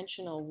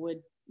three-dimensional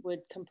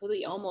would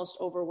completely almost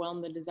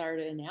overwhelm the desire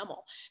to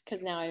enamel,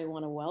 because now I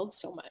want to weld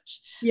so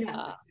much.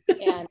 Yeah.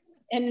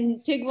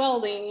 And TIG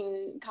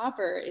welding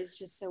copper is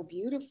just so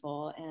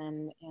beautiful,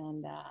 and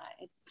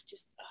it's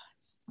just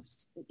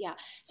yeah.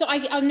 So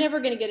I'm never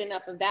going to get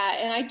enough of that.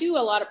 And I do a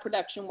lot of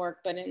production work,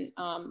 but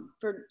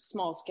for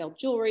small scale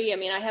jewelry. I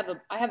mean, I have a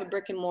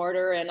brick and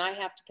mortar, and I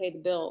have to pay the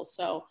bills.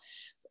 So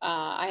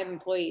I have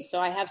employees. So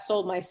I have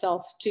sold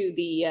myself to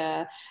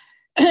the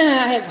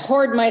I have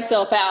hoarded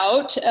myself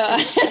out, so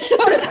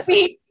to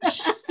speak,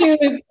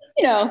 to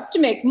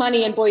make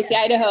money in Boise,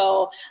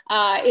 Idaho,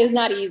 is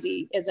not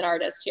easy as an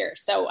artist here.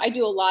 So we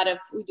do a lot of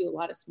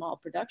small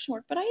production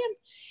work, but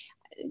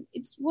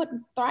it's what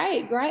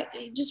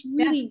it just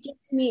really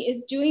gets me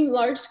is doing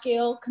large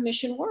scale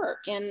commission work.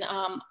 And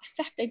in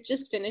fact, I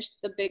just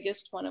finished the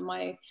biggest one of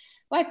my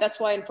life. That's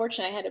why,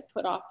 unfortunately, I had to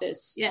put off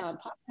this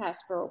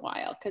podcast for a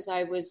while, because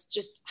I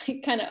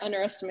kind of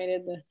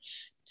underestimated the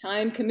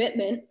time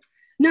commitment.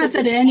 Not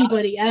that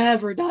anybody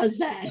ever does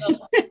that. Oh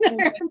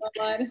my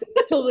God.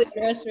 Totally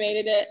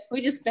underestimated it.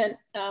 We just spent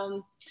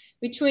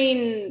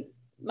between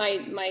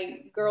my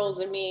girls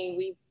and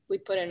me, we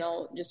put in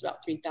just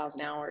about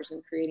 3,000 hours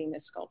in creating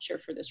this sculpture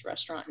for this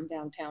restaurant in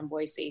downtown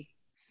Boise.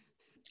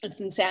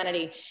 It's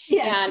insanity.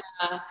 Yes.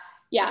 And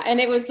and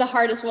it was the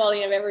hardest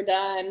welding I've ever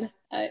done,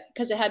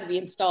 because it had to be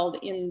installed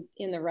in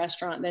the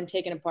restaurant, then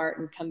taken apart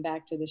and come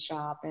back to the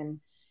shop. And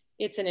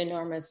it's an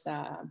enormous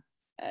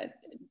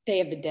Day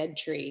of the Dead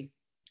tree.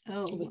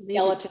 Oh, with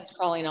skeletons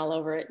crawling all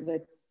over it,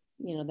 that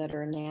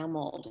are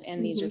enameled,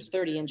 and these are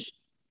 30-inch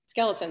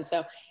skeletons.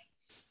 So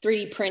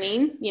 3D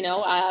printing,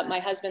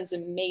 my husband's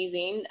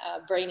amazing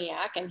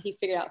brainiac, and he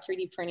figured out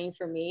 3D printing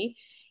for me.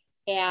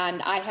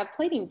 And I have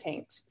plating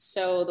tanks.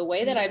 So the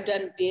way that I've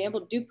been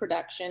able to do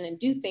production and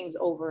do things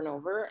over and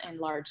over and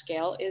large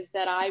scale is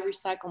that I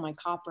recycle my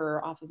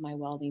copper off of my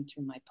welding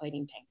through my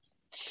plating tanks.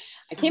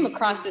 I came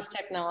across this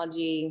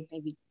technology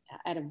maybe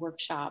at a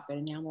workshop, at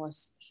an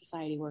Enamelist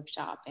Society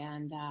workshop,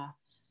 and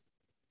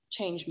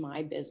changed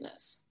my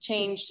business,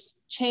 changed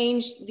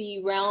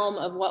the realm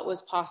of what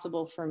was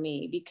possible for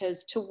me.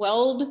 Because to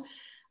weld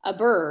a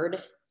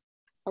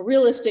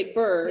realistic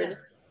bird,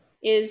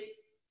 is,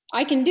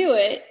 I can do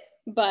it,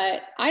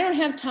 but I don't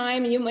have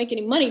time, and you don't make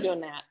any money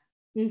doing that.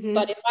 Mm-hmm.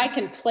 But if I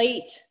can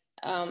plate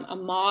a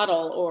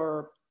model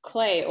or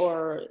clay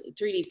or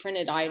 3D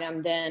printed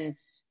item, then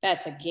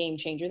that's a game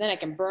changer. Then I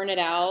can burn it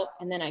out,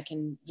 and then I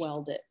can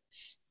weld it.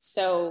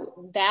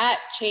 So that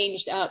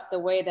changed up the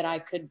way that I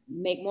could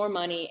make more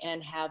money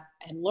and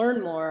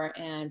learn more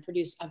and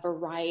produce a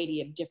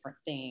variety of different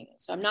things.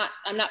 So I'm not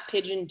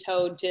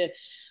pigeon-toed to,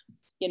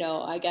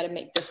 I got to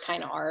make this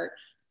kind of art.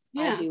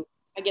 Yeah.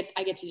 I get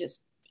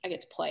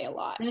to play a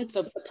lot.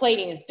 So the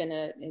plating has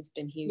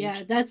been huge.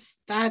 Yeah, that's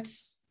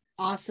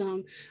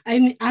awesome.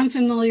 I'm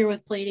familiar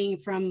with plating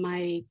from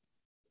my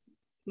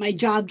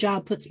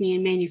job puts me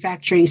in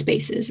manufacturing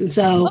spaces. And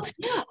so,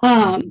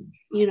 I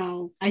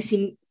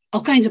see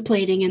all kinds of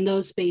plating in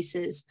those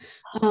spaces.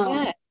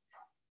 And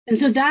And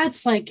so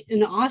that's like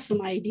an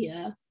awesome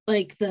idea,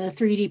 like the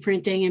 3D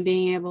printing and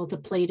being able to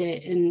plate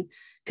it. And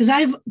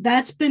because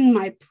that's been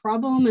my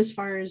problem as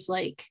far as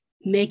like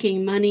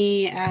making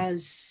money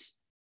as,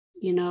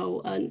 you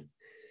know,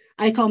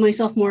 I call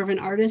myself more of an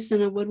artist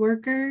than a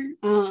woodworker,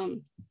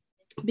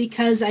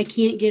 because I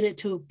can't get it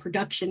to a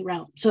production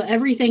realm. So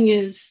everything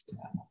is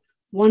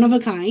one of a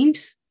kind,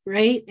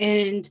 right?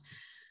 And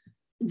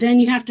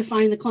then you have to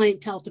find the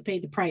clientele to pay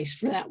the price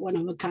for that one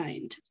of a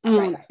kind.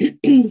 Right.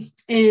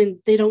 And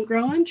they don't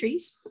grow on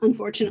trees,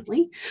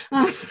 unfortunately.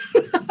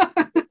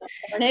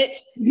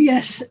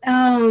 Yes.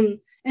 And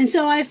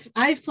so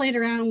I've played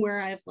around where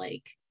I've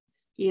like,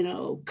 you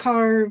know,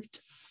 carved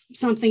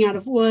something out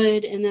of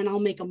wood, and then I'll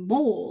make a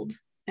mold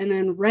and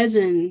then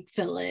resin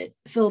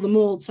fill the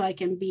mold, so I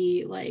can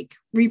be like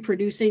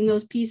reproducing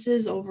those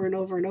pieces over and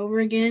over and over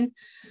again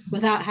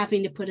without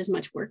having to put as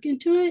much work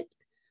into it.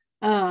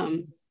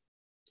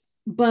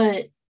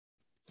 But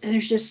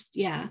there's just,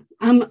 yeah,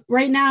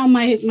 right now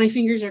my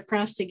fingers are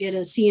crossed to get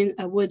a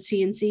wood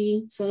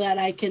CNC so that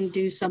I can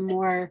do some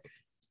more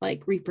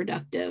like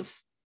reproductive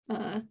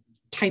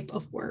type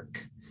of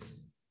work.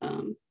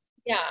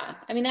 Yeah,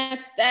 I mean,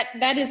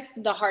 that is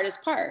the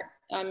hardest part.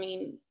 I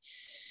mean,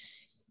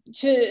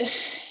 to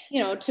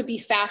be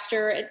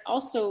faster, and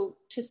also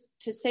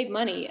to save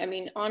money. I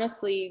mean,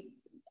 honestly,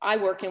 I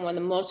work in one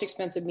of the most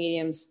expensive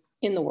mediums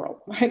in the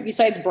world, right?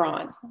 Besides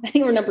bronze. I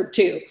think we're number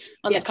 2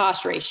 on the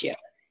cost ratio.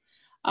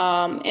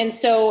 And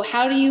so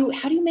how do you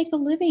make a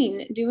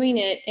living doing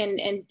it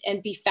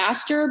and be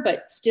faster,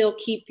 but still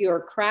keep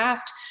your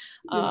craft,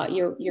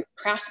 your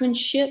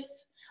craftsmanship,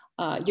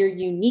 your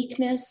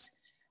uniqueness?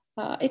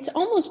 It's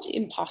almost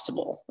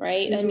impossible,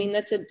 right? Mm-hmm. I mean,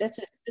 that's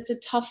a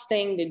tough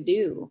thing to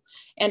do,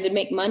 and to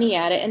make money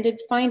at it, and to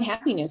find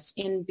happiness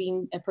in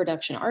being a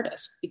production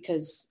artist,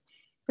 because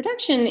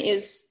production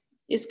is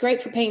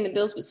great for paying the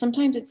bills, but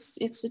sometimes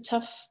it's a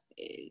tough.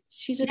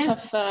 She's a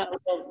tough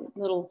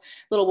little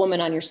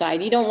woman on your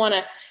side. You don't want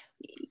to,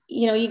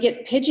 you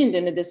get pigeoned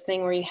into this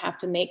thing where you have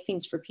to make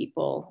things for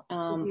people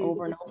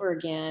over and over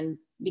again,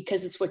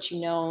 because it's what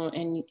you know,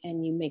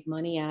 and you make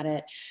money at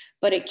it.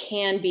 But it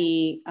can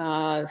be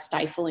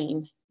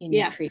stifling in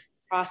your creative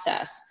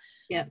process.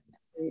 Yeah,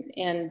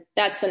 and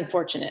that's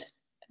unfortunate.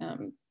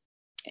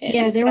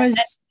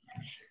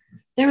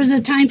 There was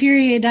a time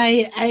period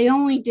I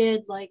only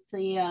did like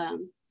the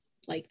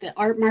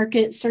art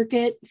market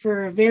circuit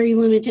for a very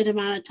limited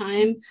amount of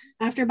time.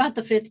 After about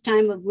the 5th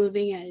time of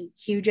moving a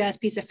huge ass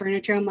piece of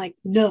furniture, I'm like,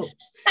 no,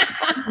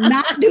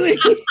 not doing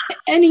it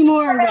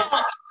anymore.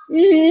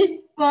 Mm-hmm.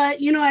 But,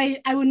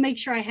 I would make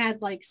sure I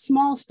had like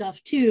small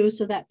stuff too,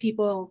 so that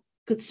people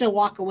could still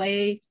walk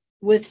away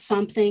with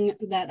something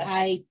that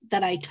I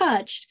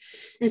touched.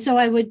 And so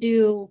I would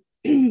do,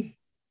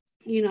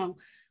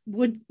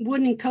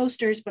 wooden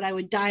coasters, but I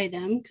would dye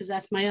them, because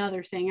that's my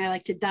other thing. I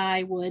like to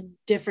dye wood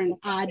different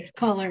odd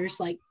colors,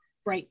 like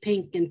bright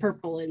pink and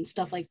purple and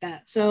stuff like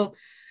that. So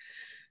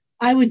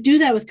I would do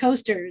that with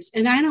coasters,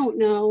 and I don't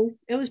know,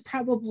 it was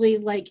probably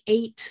like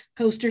 8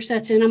 coaster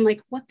sets in. I'm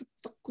like, what the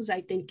fuck was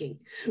I thinking?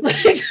 Like,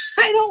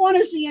 I don't want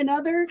to see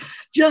another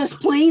just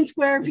plain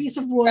square piece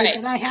of wood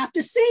that I have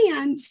to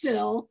sand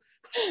still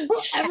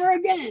ever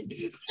again.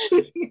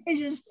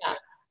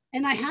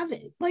 And I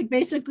haven't. Like,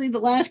 basically the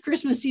last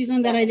Christmas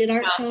season that I did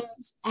art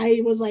shows,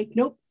 I was like,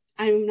 nope,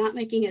 I'm not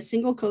making a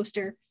single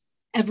coaster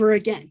ever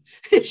again.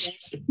 It's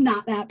just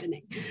not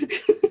happening.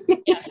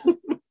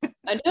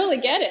 I totally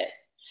get it.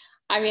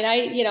 I mean,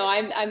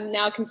 I'm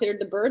now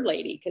considered the bird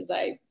lady, because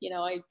I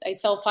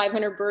sell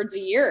 500 birds a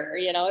year.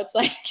 It's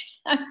like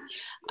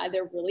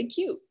they're really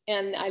cute,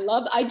 and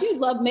I do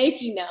love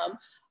making them.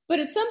 But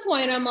at some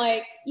point, I'm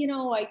like,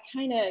 I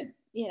kind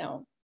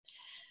of,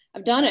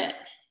 I've done it.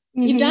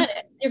 Mm-hmm. You've done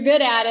it. You're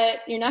good at it.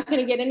 You're not going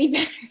to get any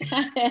better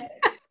at it.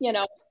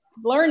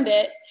 Learned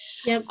it.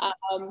 Yep. So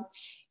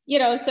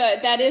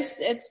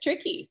it's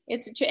tricky.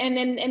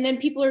 And then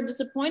people are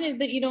disappointed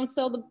that you don't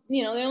sell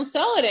they don't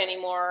sell it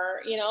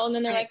anymore, and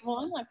then they're like, well,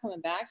 I'm not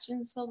coming back. She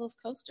didn't sell those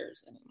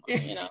coasters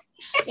anymore,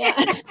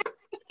 Yeah.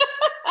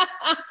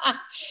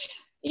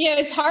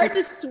 It's hard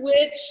to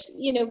switch,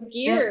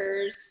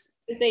 gears.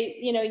 Yep. They,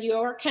 you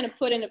are kind of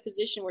put in a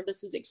position where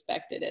this is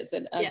expected as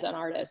an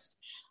artist.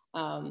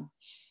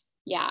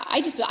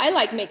 I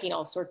like making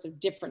all sorts of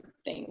different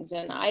things,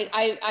 and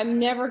I'm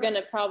never going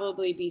to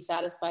probably be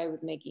satisfied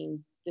with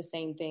making the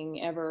same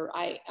thing ever.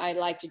 I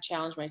like to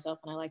challenge myself,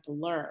 and I like to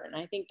learn.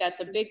 I think that's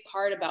a big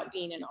part about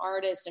being an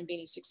artist and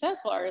being a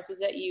successful artist, is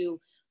that you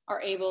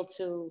are able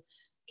to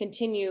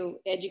continue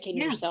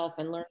educating yourself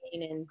and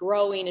learning and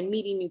growing and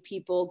meeting new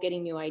people,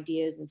 getting new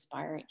ideas,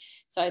 inspiring.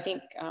 So I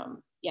think,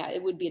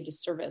 it would be a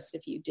disservice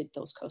if you did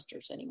those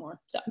coasters anymore.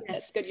 So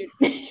that's good.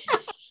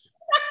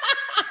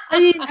 I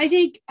mean, I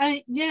think,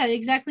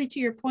 exactly to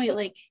your point.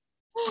 Like,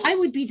 I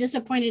would be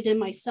disappointed in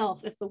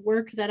myself if the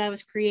work that I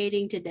was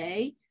creating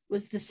today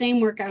was the same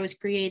work I was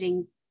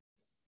creating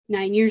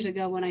 9 years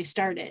ago when I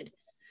started.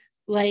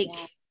 Like,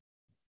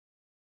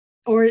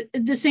 or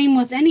the same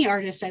with any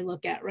artist I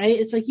look at, right?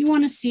 It's like, you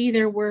want to see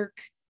their work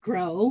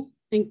grow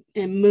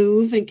and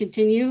move and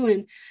continue,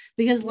 and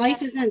because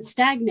life isn't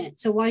stagnant,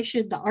 so why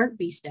should the art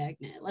be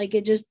stagnant? Like,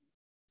 it just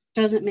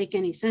doesn't make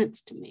any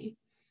sense to me.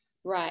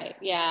 Right.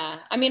 Yeah.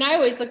 I mean, I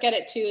always look at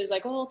it too as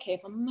like, oh, okay,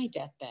 if I'm on my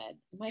deathbed,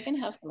 am I going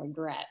to have some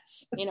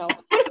regrets? You know,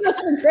 what are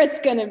those regrets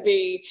going to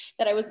be?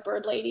 That I was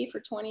bird lady for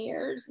 20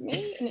 years?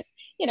 Me?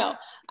 You know,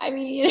 I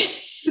mean,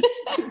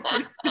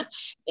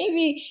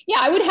 maybe, yeah,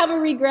 I would have a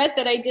regret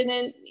that I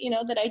didn't,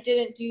 that I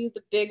didn't do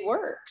the big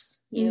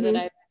works,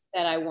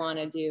 that I want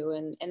to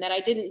do, and that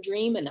I didn't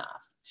dream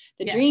enough.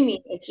 The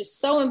dreaming is just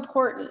so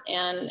important.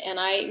 And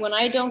when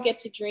I don't get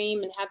to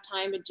dream and have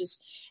time to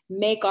just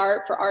make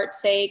art for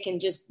art's sake,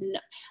 and just,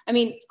 I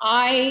mean,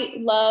 I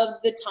love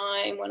the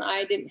time when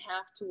I didn't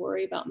have to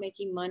worry about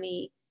making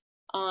money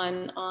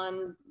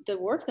on the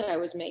work that I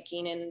was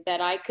making, and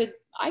that I could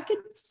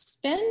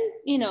spend,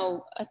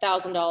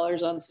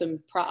 $1,000 on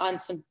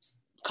some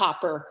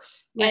copper,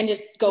 and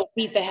just go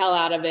beat the hell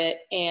out of it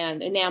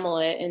and enamel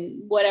it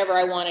and whatever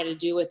I wanted to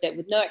do with it,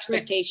 with no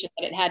expectation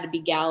that it had to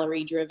be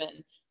gallery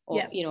driven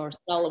or, or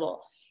sellable.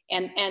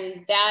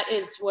 And that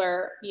is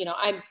where,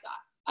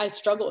 I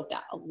struggle with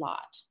that a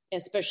lot,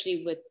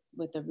 especially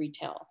with the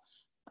retail.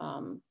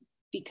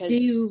 Because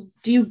do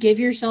you give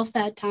yourself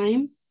that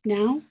time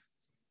now?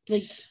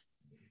 Like,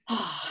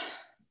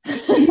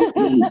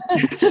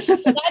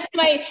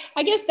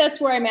 I guess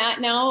that's where I'm at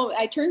now.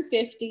 I turned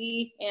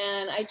 50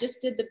 and I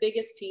just did the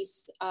biggest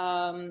piece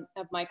of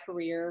my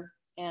career,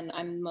 and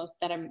I'm like,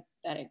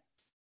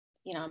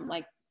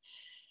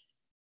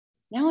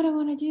 now what I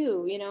want to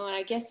do, and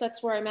I guess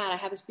that's where I'm at. I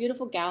have this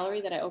beautiful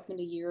gallery that I opened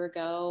a year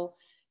ago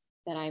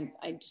that I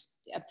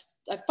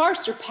far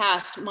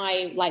surpassed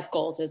my life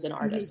goals as an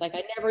artist. Like,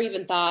 I never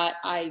even thought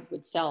I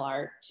would sell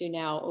art, to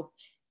now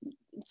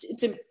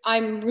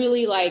I'm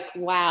really like,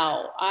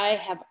 wow,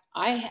 I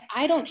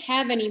don't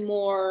have any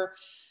more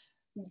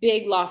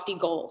big lofty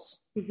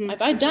goals.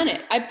 I've done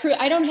it.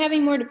 I don't have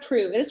any more to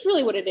prove. That's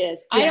really what it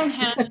is. I don't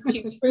have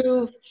to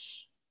prove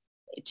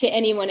to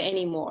anyone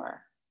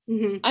anymore.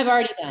 I've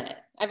already done it.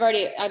 I've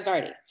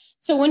already.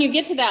 So when you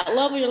get to that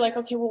level, you're like,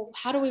 okay, well,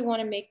 how do we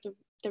want to make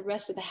the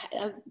rest of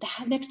the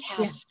next half?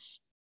 Yeah.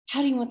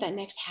 How do you want that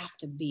next half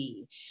to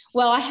be?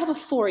 Well, I have a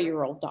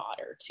 4-year-old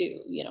daughter too,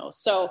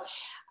 so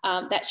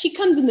that she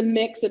comes in the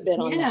mix a bit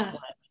on that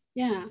one.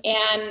 Yeah.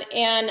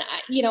 And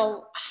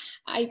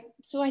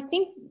so I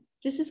think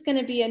this is going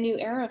to be a new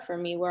era for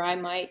me, where I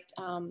might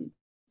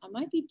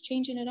be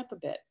changing it up a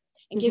bit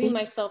and giving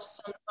myself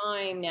some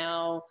time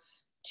now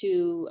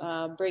to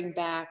bring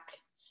back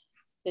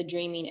the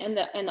dreaming and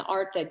the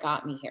art that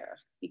got me here,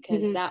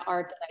 because that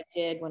art that I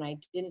did when I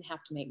didn't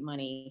have to make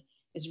money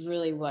is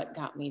really what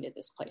got me to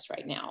this place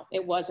right now.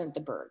 It wasn't the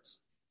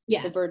birds.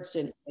 Yeah. The birds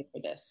didn't pay for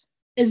this.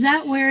 Is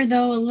that where,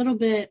 though, a little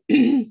bit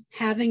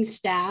having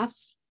staff,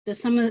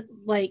 does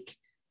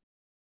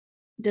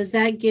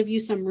that give you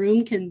some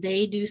room? Can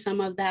they do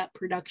some of that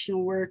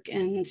production work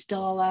and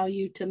still allow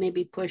you to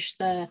maybe push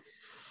the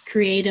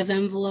creative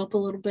envelope a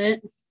little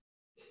bit?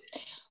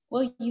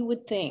 Well, you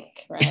would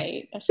think,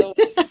 right? So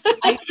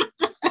I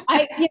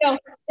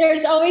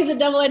there's always a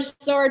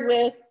double-edged sword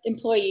with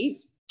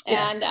employees.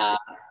 And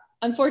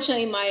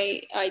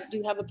unfortunately, I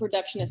do have a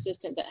production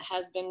assistant that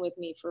has been with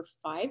me for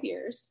 5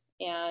 years,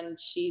 and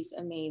she's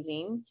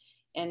amazing.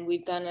 And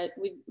we've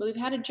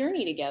had a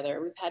journey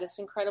together. We've had this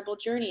incredible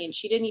journey, and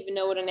she didn't even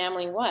know what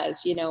enameling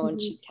was,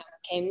 and she kind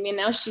of came. And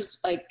now she's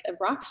like a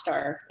rock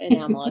star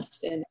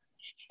enamelist,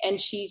 and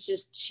she's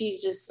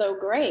just so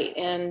great.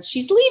 And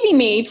she's leaving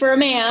me for a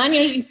man.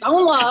 She fell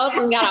in love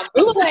and got to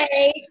move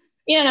away.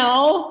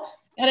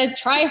 Got to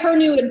try her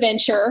new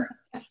adventure.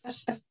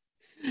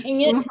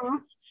 And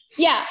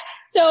yeah.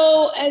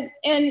 So,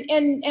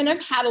 and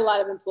I've had a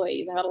lot of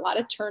employees. I've had a lot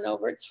of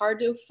turnover. It's hard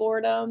to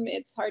afford them.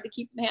 It's hard to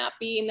keep them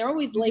happy. And they're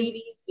always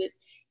ladies that,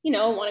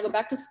 want to go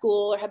back to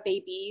school or have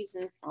babies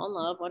and fall in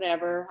love,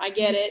 whatever. I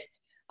get it.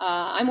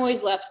 I'm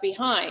always left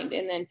behind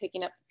and then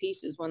picking up the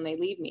pieces when they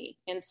leave me.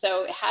 And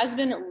so it has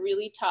been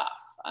really tough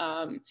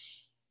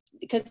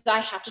because I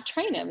have to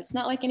train them. It's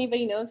not like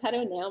anybody knows how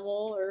to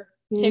enamel or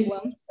TIG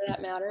weld for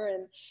that matter.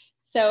 And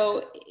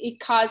so it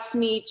caused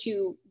me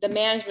to, the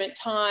management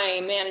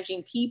time,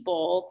 managing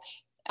people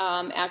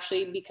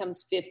actually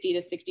becomes 50 to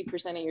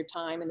 60% of your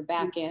time in the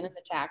back end, and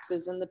the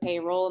taxes and the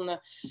payroll and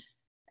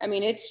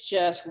it's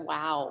just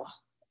wow.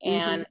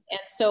 And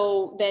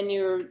so then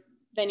you're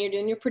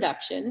doing your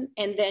production,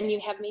 and then you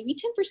have maybe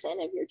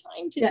 10% of your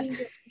time to do your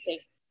thing.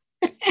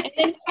 And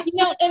then,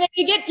 and then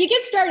you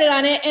get started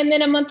on it, and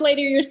then a month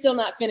later you're still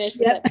not finished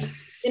with it.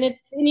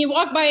 And you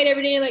walk by it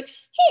every day and like,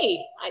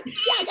 hey, I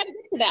got to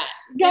get to that.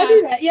 Got to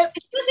do that. Yep. I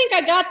still think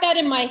I got that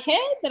in my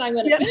head that I'm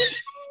going to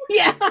finish.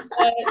 Yeah.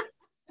 But,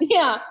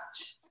 yeah.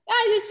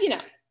 I just,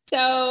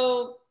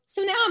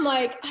 so now I'm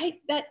like, I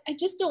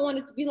just don't want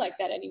it to be like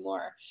that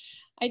anymore.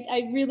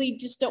 I really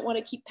just don't want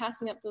to keep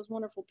passing up those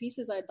wonderful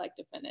pieces I'd like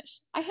to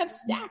finish. I have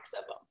stacks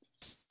of them.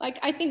 Like,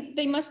 I think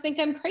they must think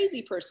I'm a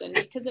crazy person,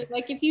 because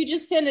if you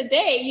just spend a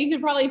day, you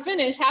could probably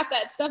finish half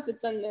that stuff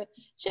that's on the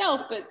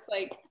shelf. But it's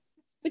like,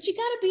 but you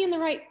got to be in the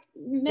right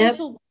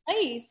mental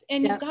place,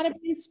 and you've got to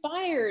be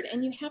inspired,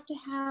 and you have to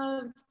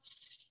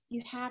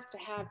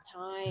have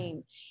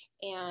time,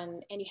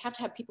 and you have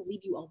to have people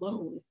leave you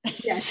alone.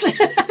 Yes.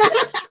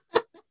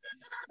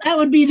 That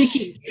would be the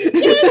key.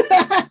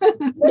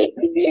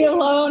 Be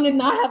alone and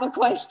not have a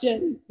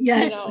question.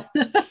 Yes.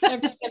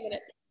 Every 10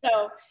 minutes.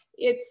 So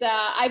it's,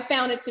 I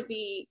found it to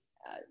be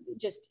you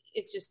just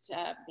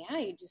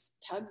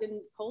tugged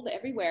and pulled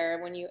everywhere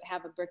when you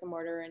have a brick and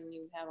mortar and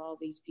you have all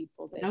these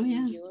people that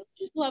need you,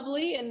 which is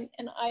lovely. And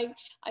I've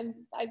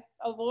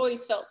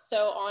always felt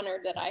so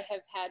honored that I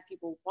have had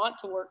people want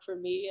to work for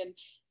me and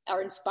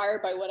are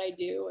inspired by what I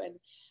do, and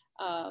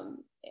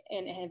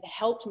have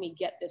helped me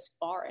get this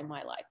far in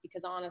my life,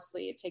 because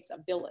honestly, it takes a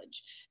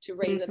village to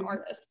raise an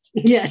artist.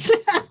 Yes.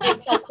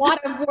 It's a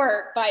lot of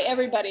work by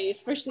everybody,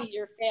 especially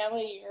your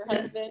family, your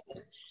husband.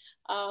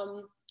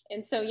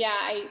 And so,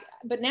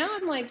 but now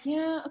I'm like,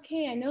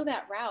 okay, I know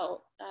that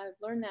route. I've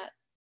learned that.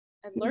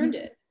 I've learned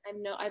it.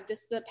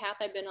 This is the path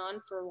I've been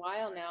on for a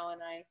while now.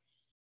 And I'm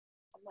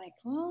like,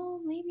 well,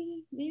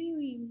 maybe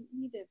we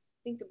need to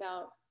think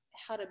about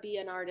how to be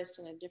an artist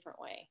in a different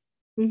way,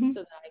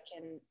 so that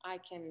I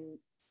can,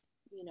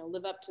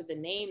 live up to the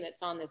name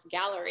that's on this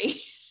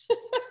gallery.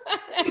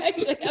 I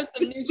actually have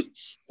some new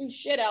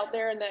shit out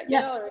there in that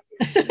gallery.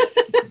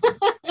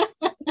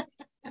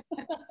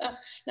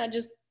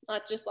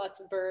 Not just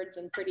lots of birds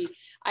and pretty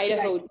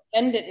Idaho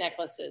pendant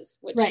necklaces,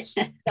 which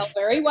sell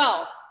very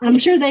well. I'm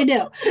sure they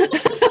do.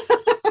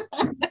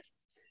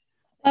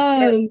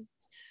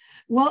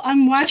 Well,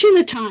 I'm watching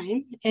the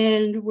time,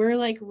 and we're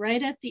like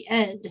right at the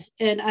end,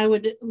 and I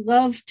would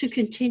love to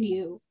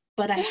continue,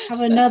 but I have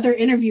another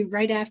interview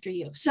right after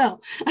you. So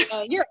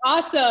you're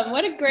awesome.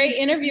 What a great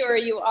interviewer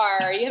you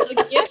are. You have a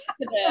gift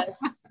to this.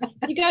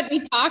 You got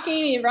me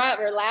talking, you brought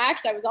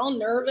relaxed. I was all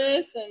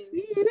nervous, and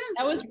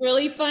that was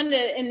really fun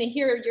to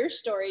hear your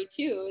story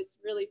too. It's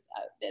really,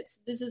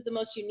 this is the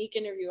most unique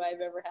interview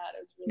I've ever had.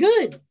 It was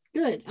really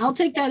good. I'll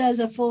take that as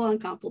a full-on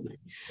compliment.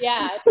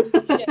 Yeah,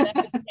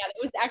 it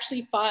was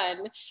actually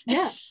fun.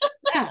 Yeah,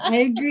 I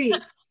agree.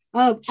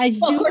 We're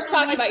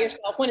talking about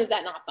yourself. When is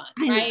that not fun?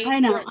 I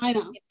know. I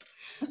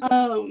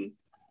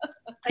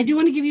do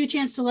want to give you a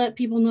chance to let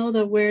people know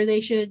where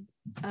they should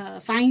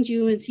find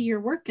you and see your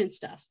work and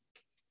stuff.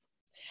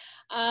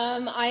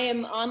 I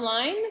am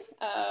online.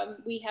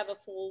 We have a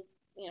full,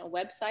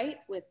 website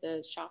with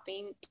the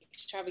shopping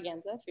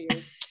extravaganza for your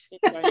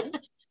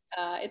enjoyment.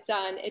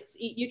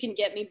 You can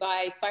get me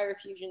by Fire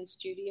Fusion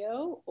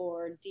Studio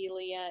or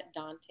Delia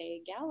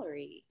Dante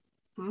Gallery.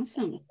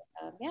 Awesome.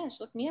 Just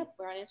look me up.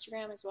 We're on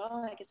Instagram as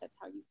well. I guess that's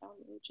how you found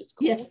me, which is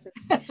cool. Yes.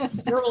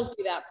 Girls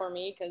do that for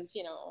me because,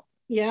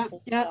 Yeah.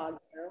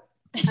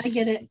 I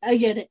get it.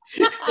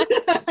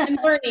 I'm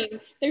learning.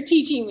 They're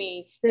teaching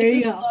me. There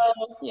you go.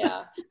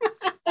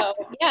 So,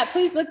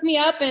 please look me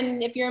up.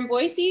 And if you're in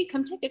Boise,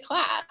 come take a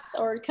class,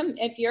 or come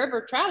if you're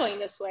ever traveling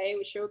this way,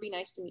 which sure would be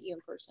nice to meet you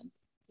in person.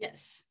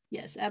 Yes,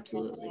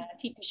 absolutely.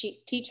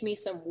 Teach me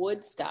some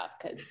wood stuff,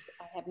 because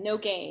I have no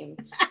game.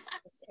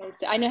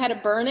 I know how to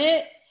burn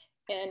it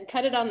and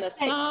cut it on the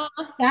saw.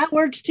 That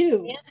works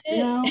too.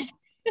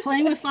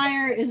 Playing with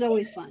fire is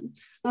always fun.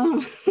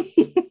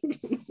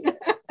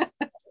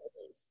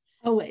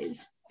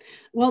 Always.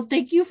 Well,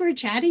 thank you for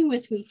chatting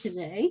with me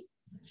today.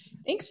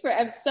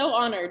 I'm so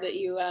honored that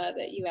you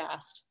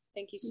asked.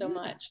 Thank you so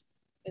much.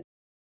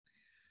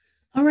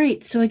 All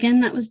right. So again,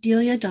 that was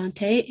Delia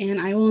Dante,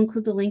 and I will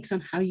include the links on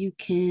how you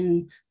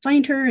can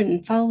find her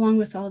and follow along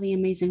with all the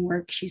amazing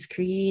work she's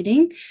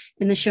creating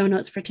in the show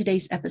notes for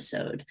today's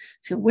episode.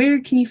 So where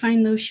can you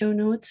find those show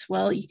notes?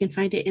 Well, you can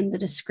find it in the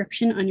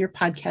description on your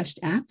podcast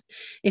app.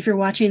 If you're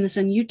watching this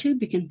on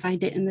YouTube, you can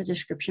find it in the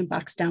description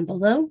box down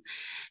below.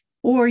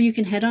 Or you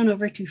can head on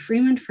over to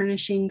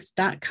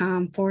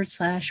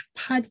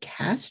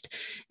freemanfurnishings.com/podcast,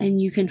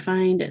 and you can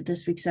find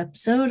this week's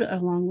episode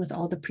along with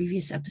all the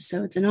previous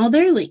episodes and all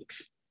their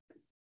links.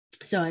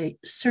 So I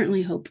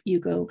certainly hope you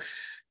go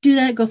do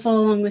that. Go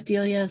follow along with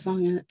Delia as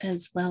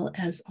well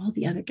as all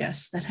the other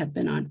guests that have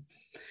been on.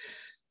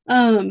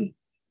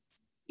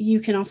 You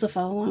can also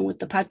follow along with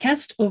the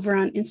podcast over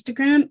on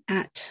Instagram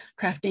at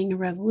Crafting a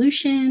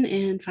Revolution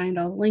and find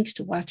all the links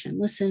to watch and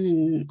listen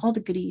and all the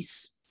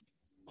goodies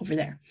over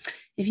there.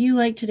 If you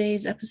like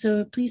today's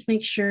episode, please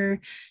make sure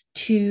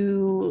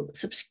to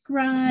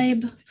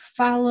subscribe,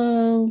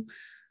 follow,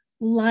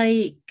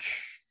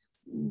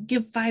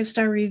 give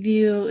 5-star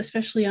review,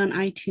 especially on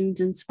iTunes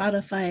and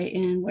Spotify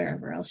and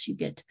wherever else you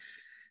get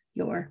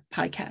your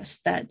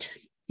podcast. That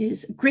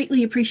is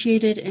greatly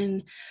appreciated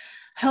and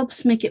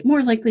helps make it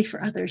more likely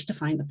for others to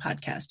find the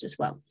podcast as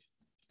well.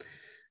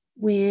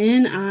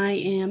 When I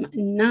am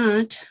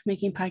not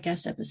making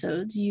podcast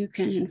episodes, you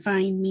can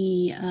find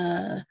me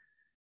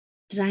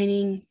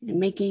designing and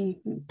making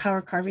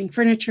power carving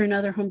furniture and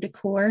other home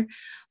decor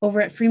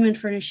over at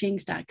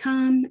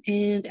freemanfurnishings.com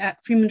and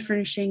at Freeman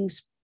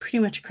Furnishings pretty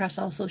much across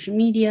all social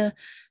media,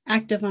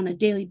 active on a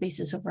daily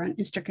basis over on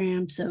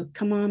Instagram. So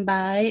come on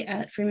by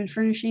at Freeman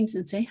Furnishings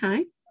and say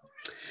hi.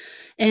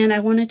 And I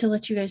wanted to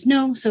let you guys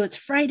know, so it's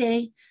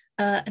Friday.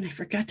 And I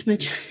forgot to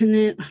mention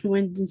it on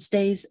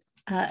Wednesday's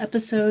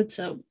episode,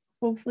 so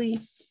hopefully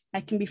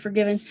I can be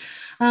forgiven.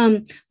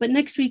 But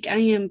next week I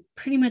am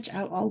pretty much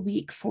out all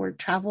week for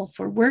travel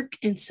for work,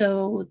 and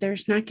so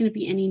there's not going to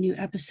be any new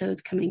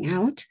episodes coming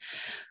out.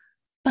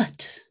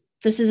 But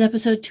this is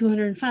episode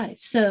 205.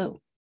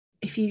 So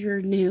if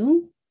you're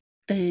new,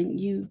 then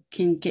you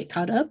can get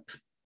caught up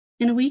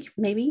in a week,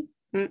 maybe.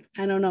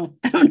 I don't know.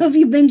 I don't know if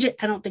you binge it.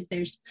 I don't think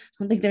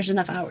there's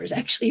enough hours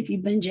actually if you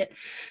binge it,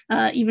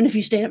 even if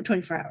you stay up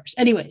 24 hours.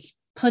 Anyways,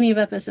 plenty of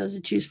episodes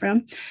to choose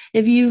from.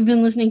 If you've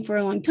been listening for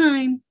a long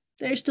time,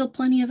 there's still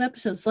plenty of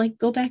episodes. Like,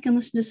 go back and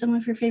listen to some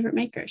of your favorite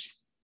makers.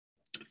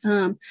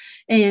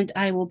 And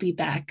I will be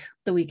back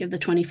the week of the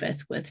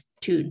 25th with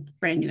 2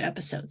 brand new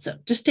episodes. So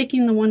just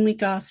taking the 1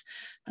 week off,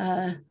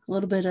 a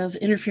little bit of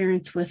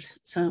interference with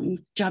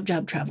some job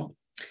travel.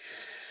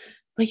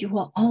 But you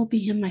will all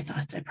be in my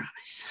thoughts, I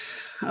promise.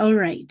 All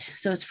right.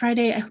 So it's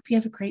Friday. I hope you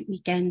have a great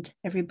weekend,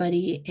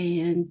 everybody.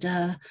 And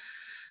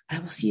I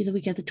will see you the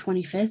week of the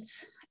 25th.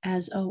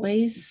 As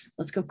always,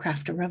 let's go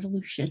craft a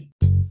revolution.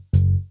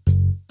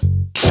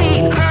 She,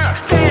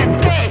 her, them,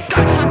 they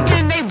got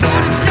something they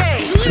want to say.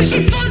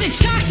 Solution for the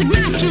toxic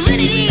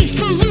masculinity.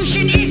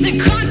 Pollution is the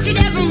constant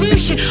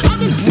evolution.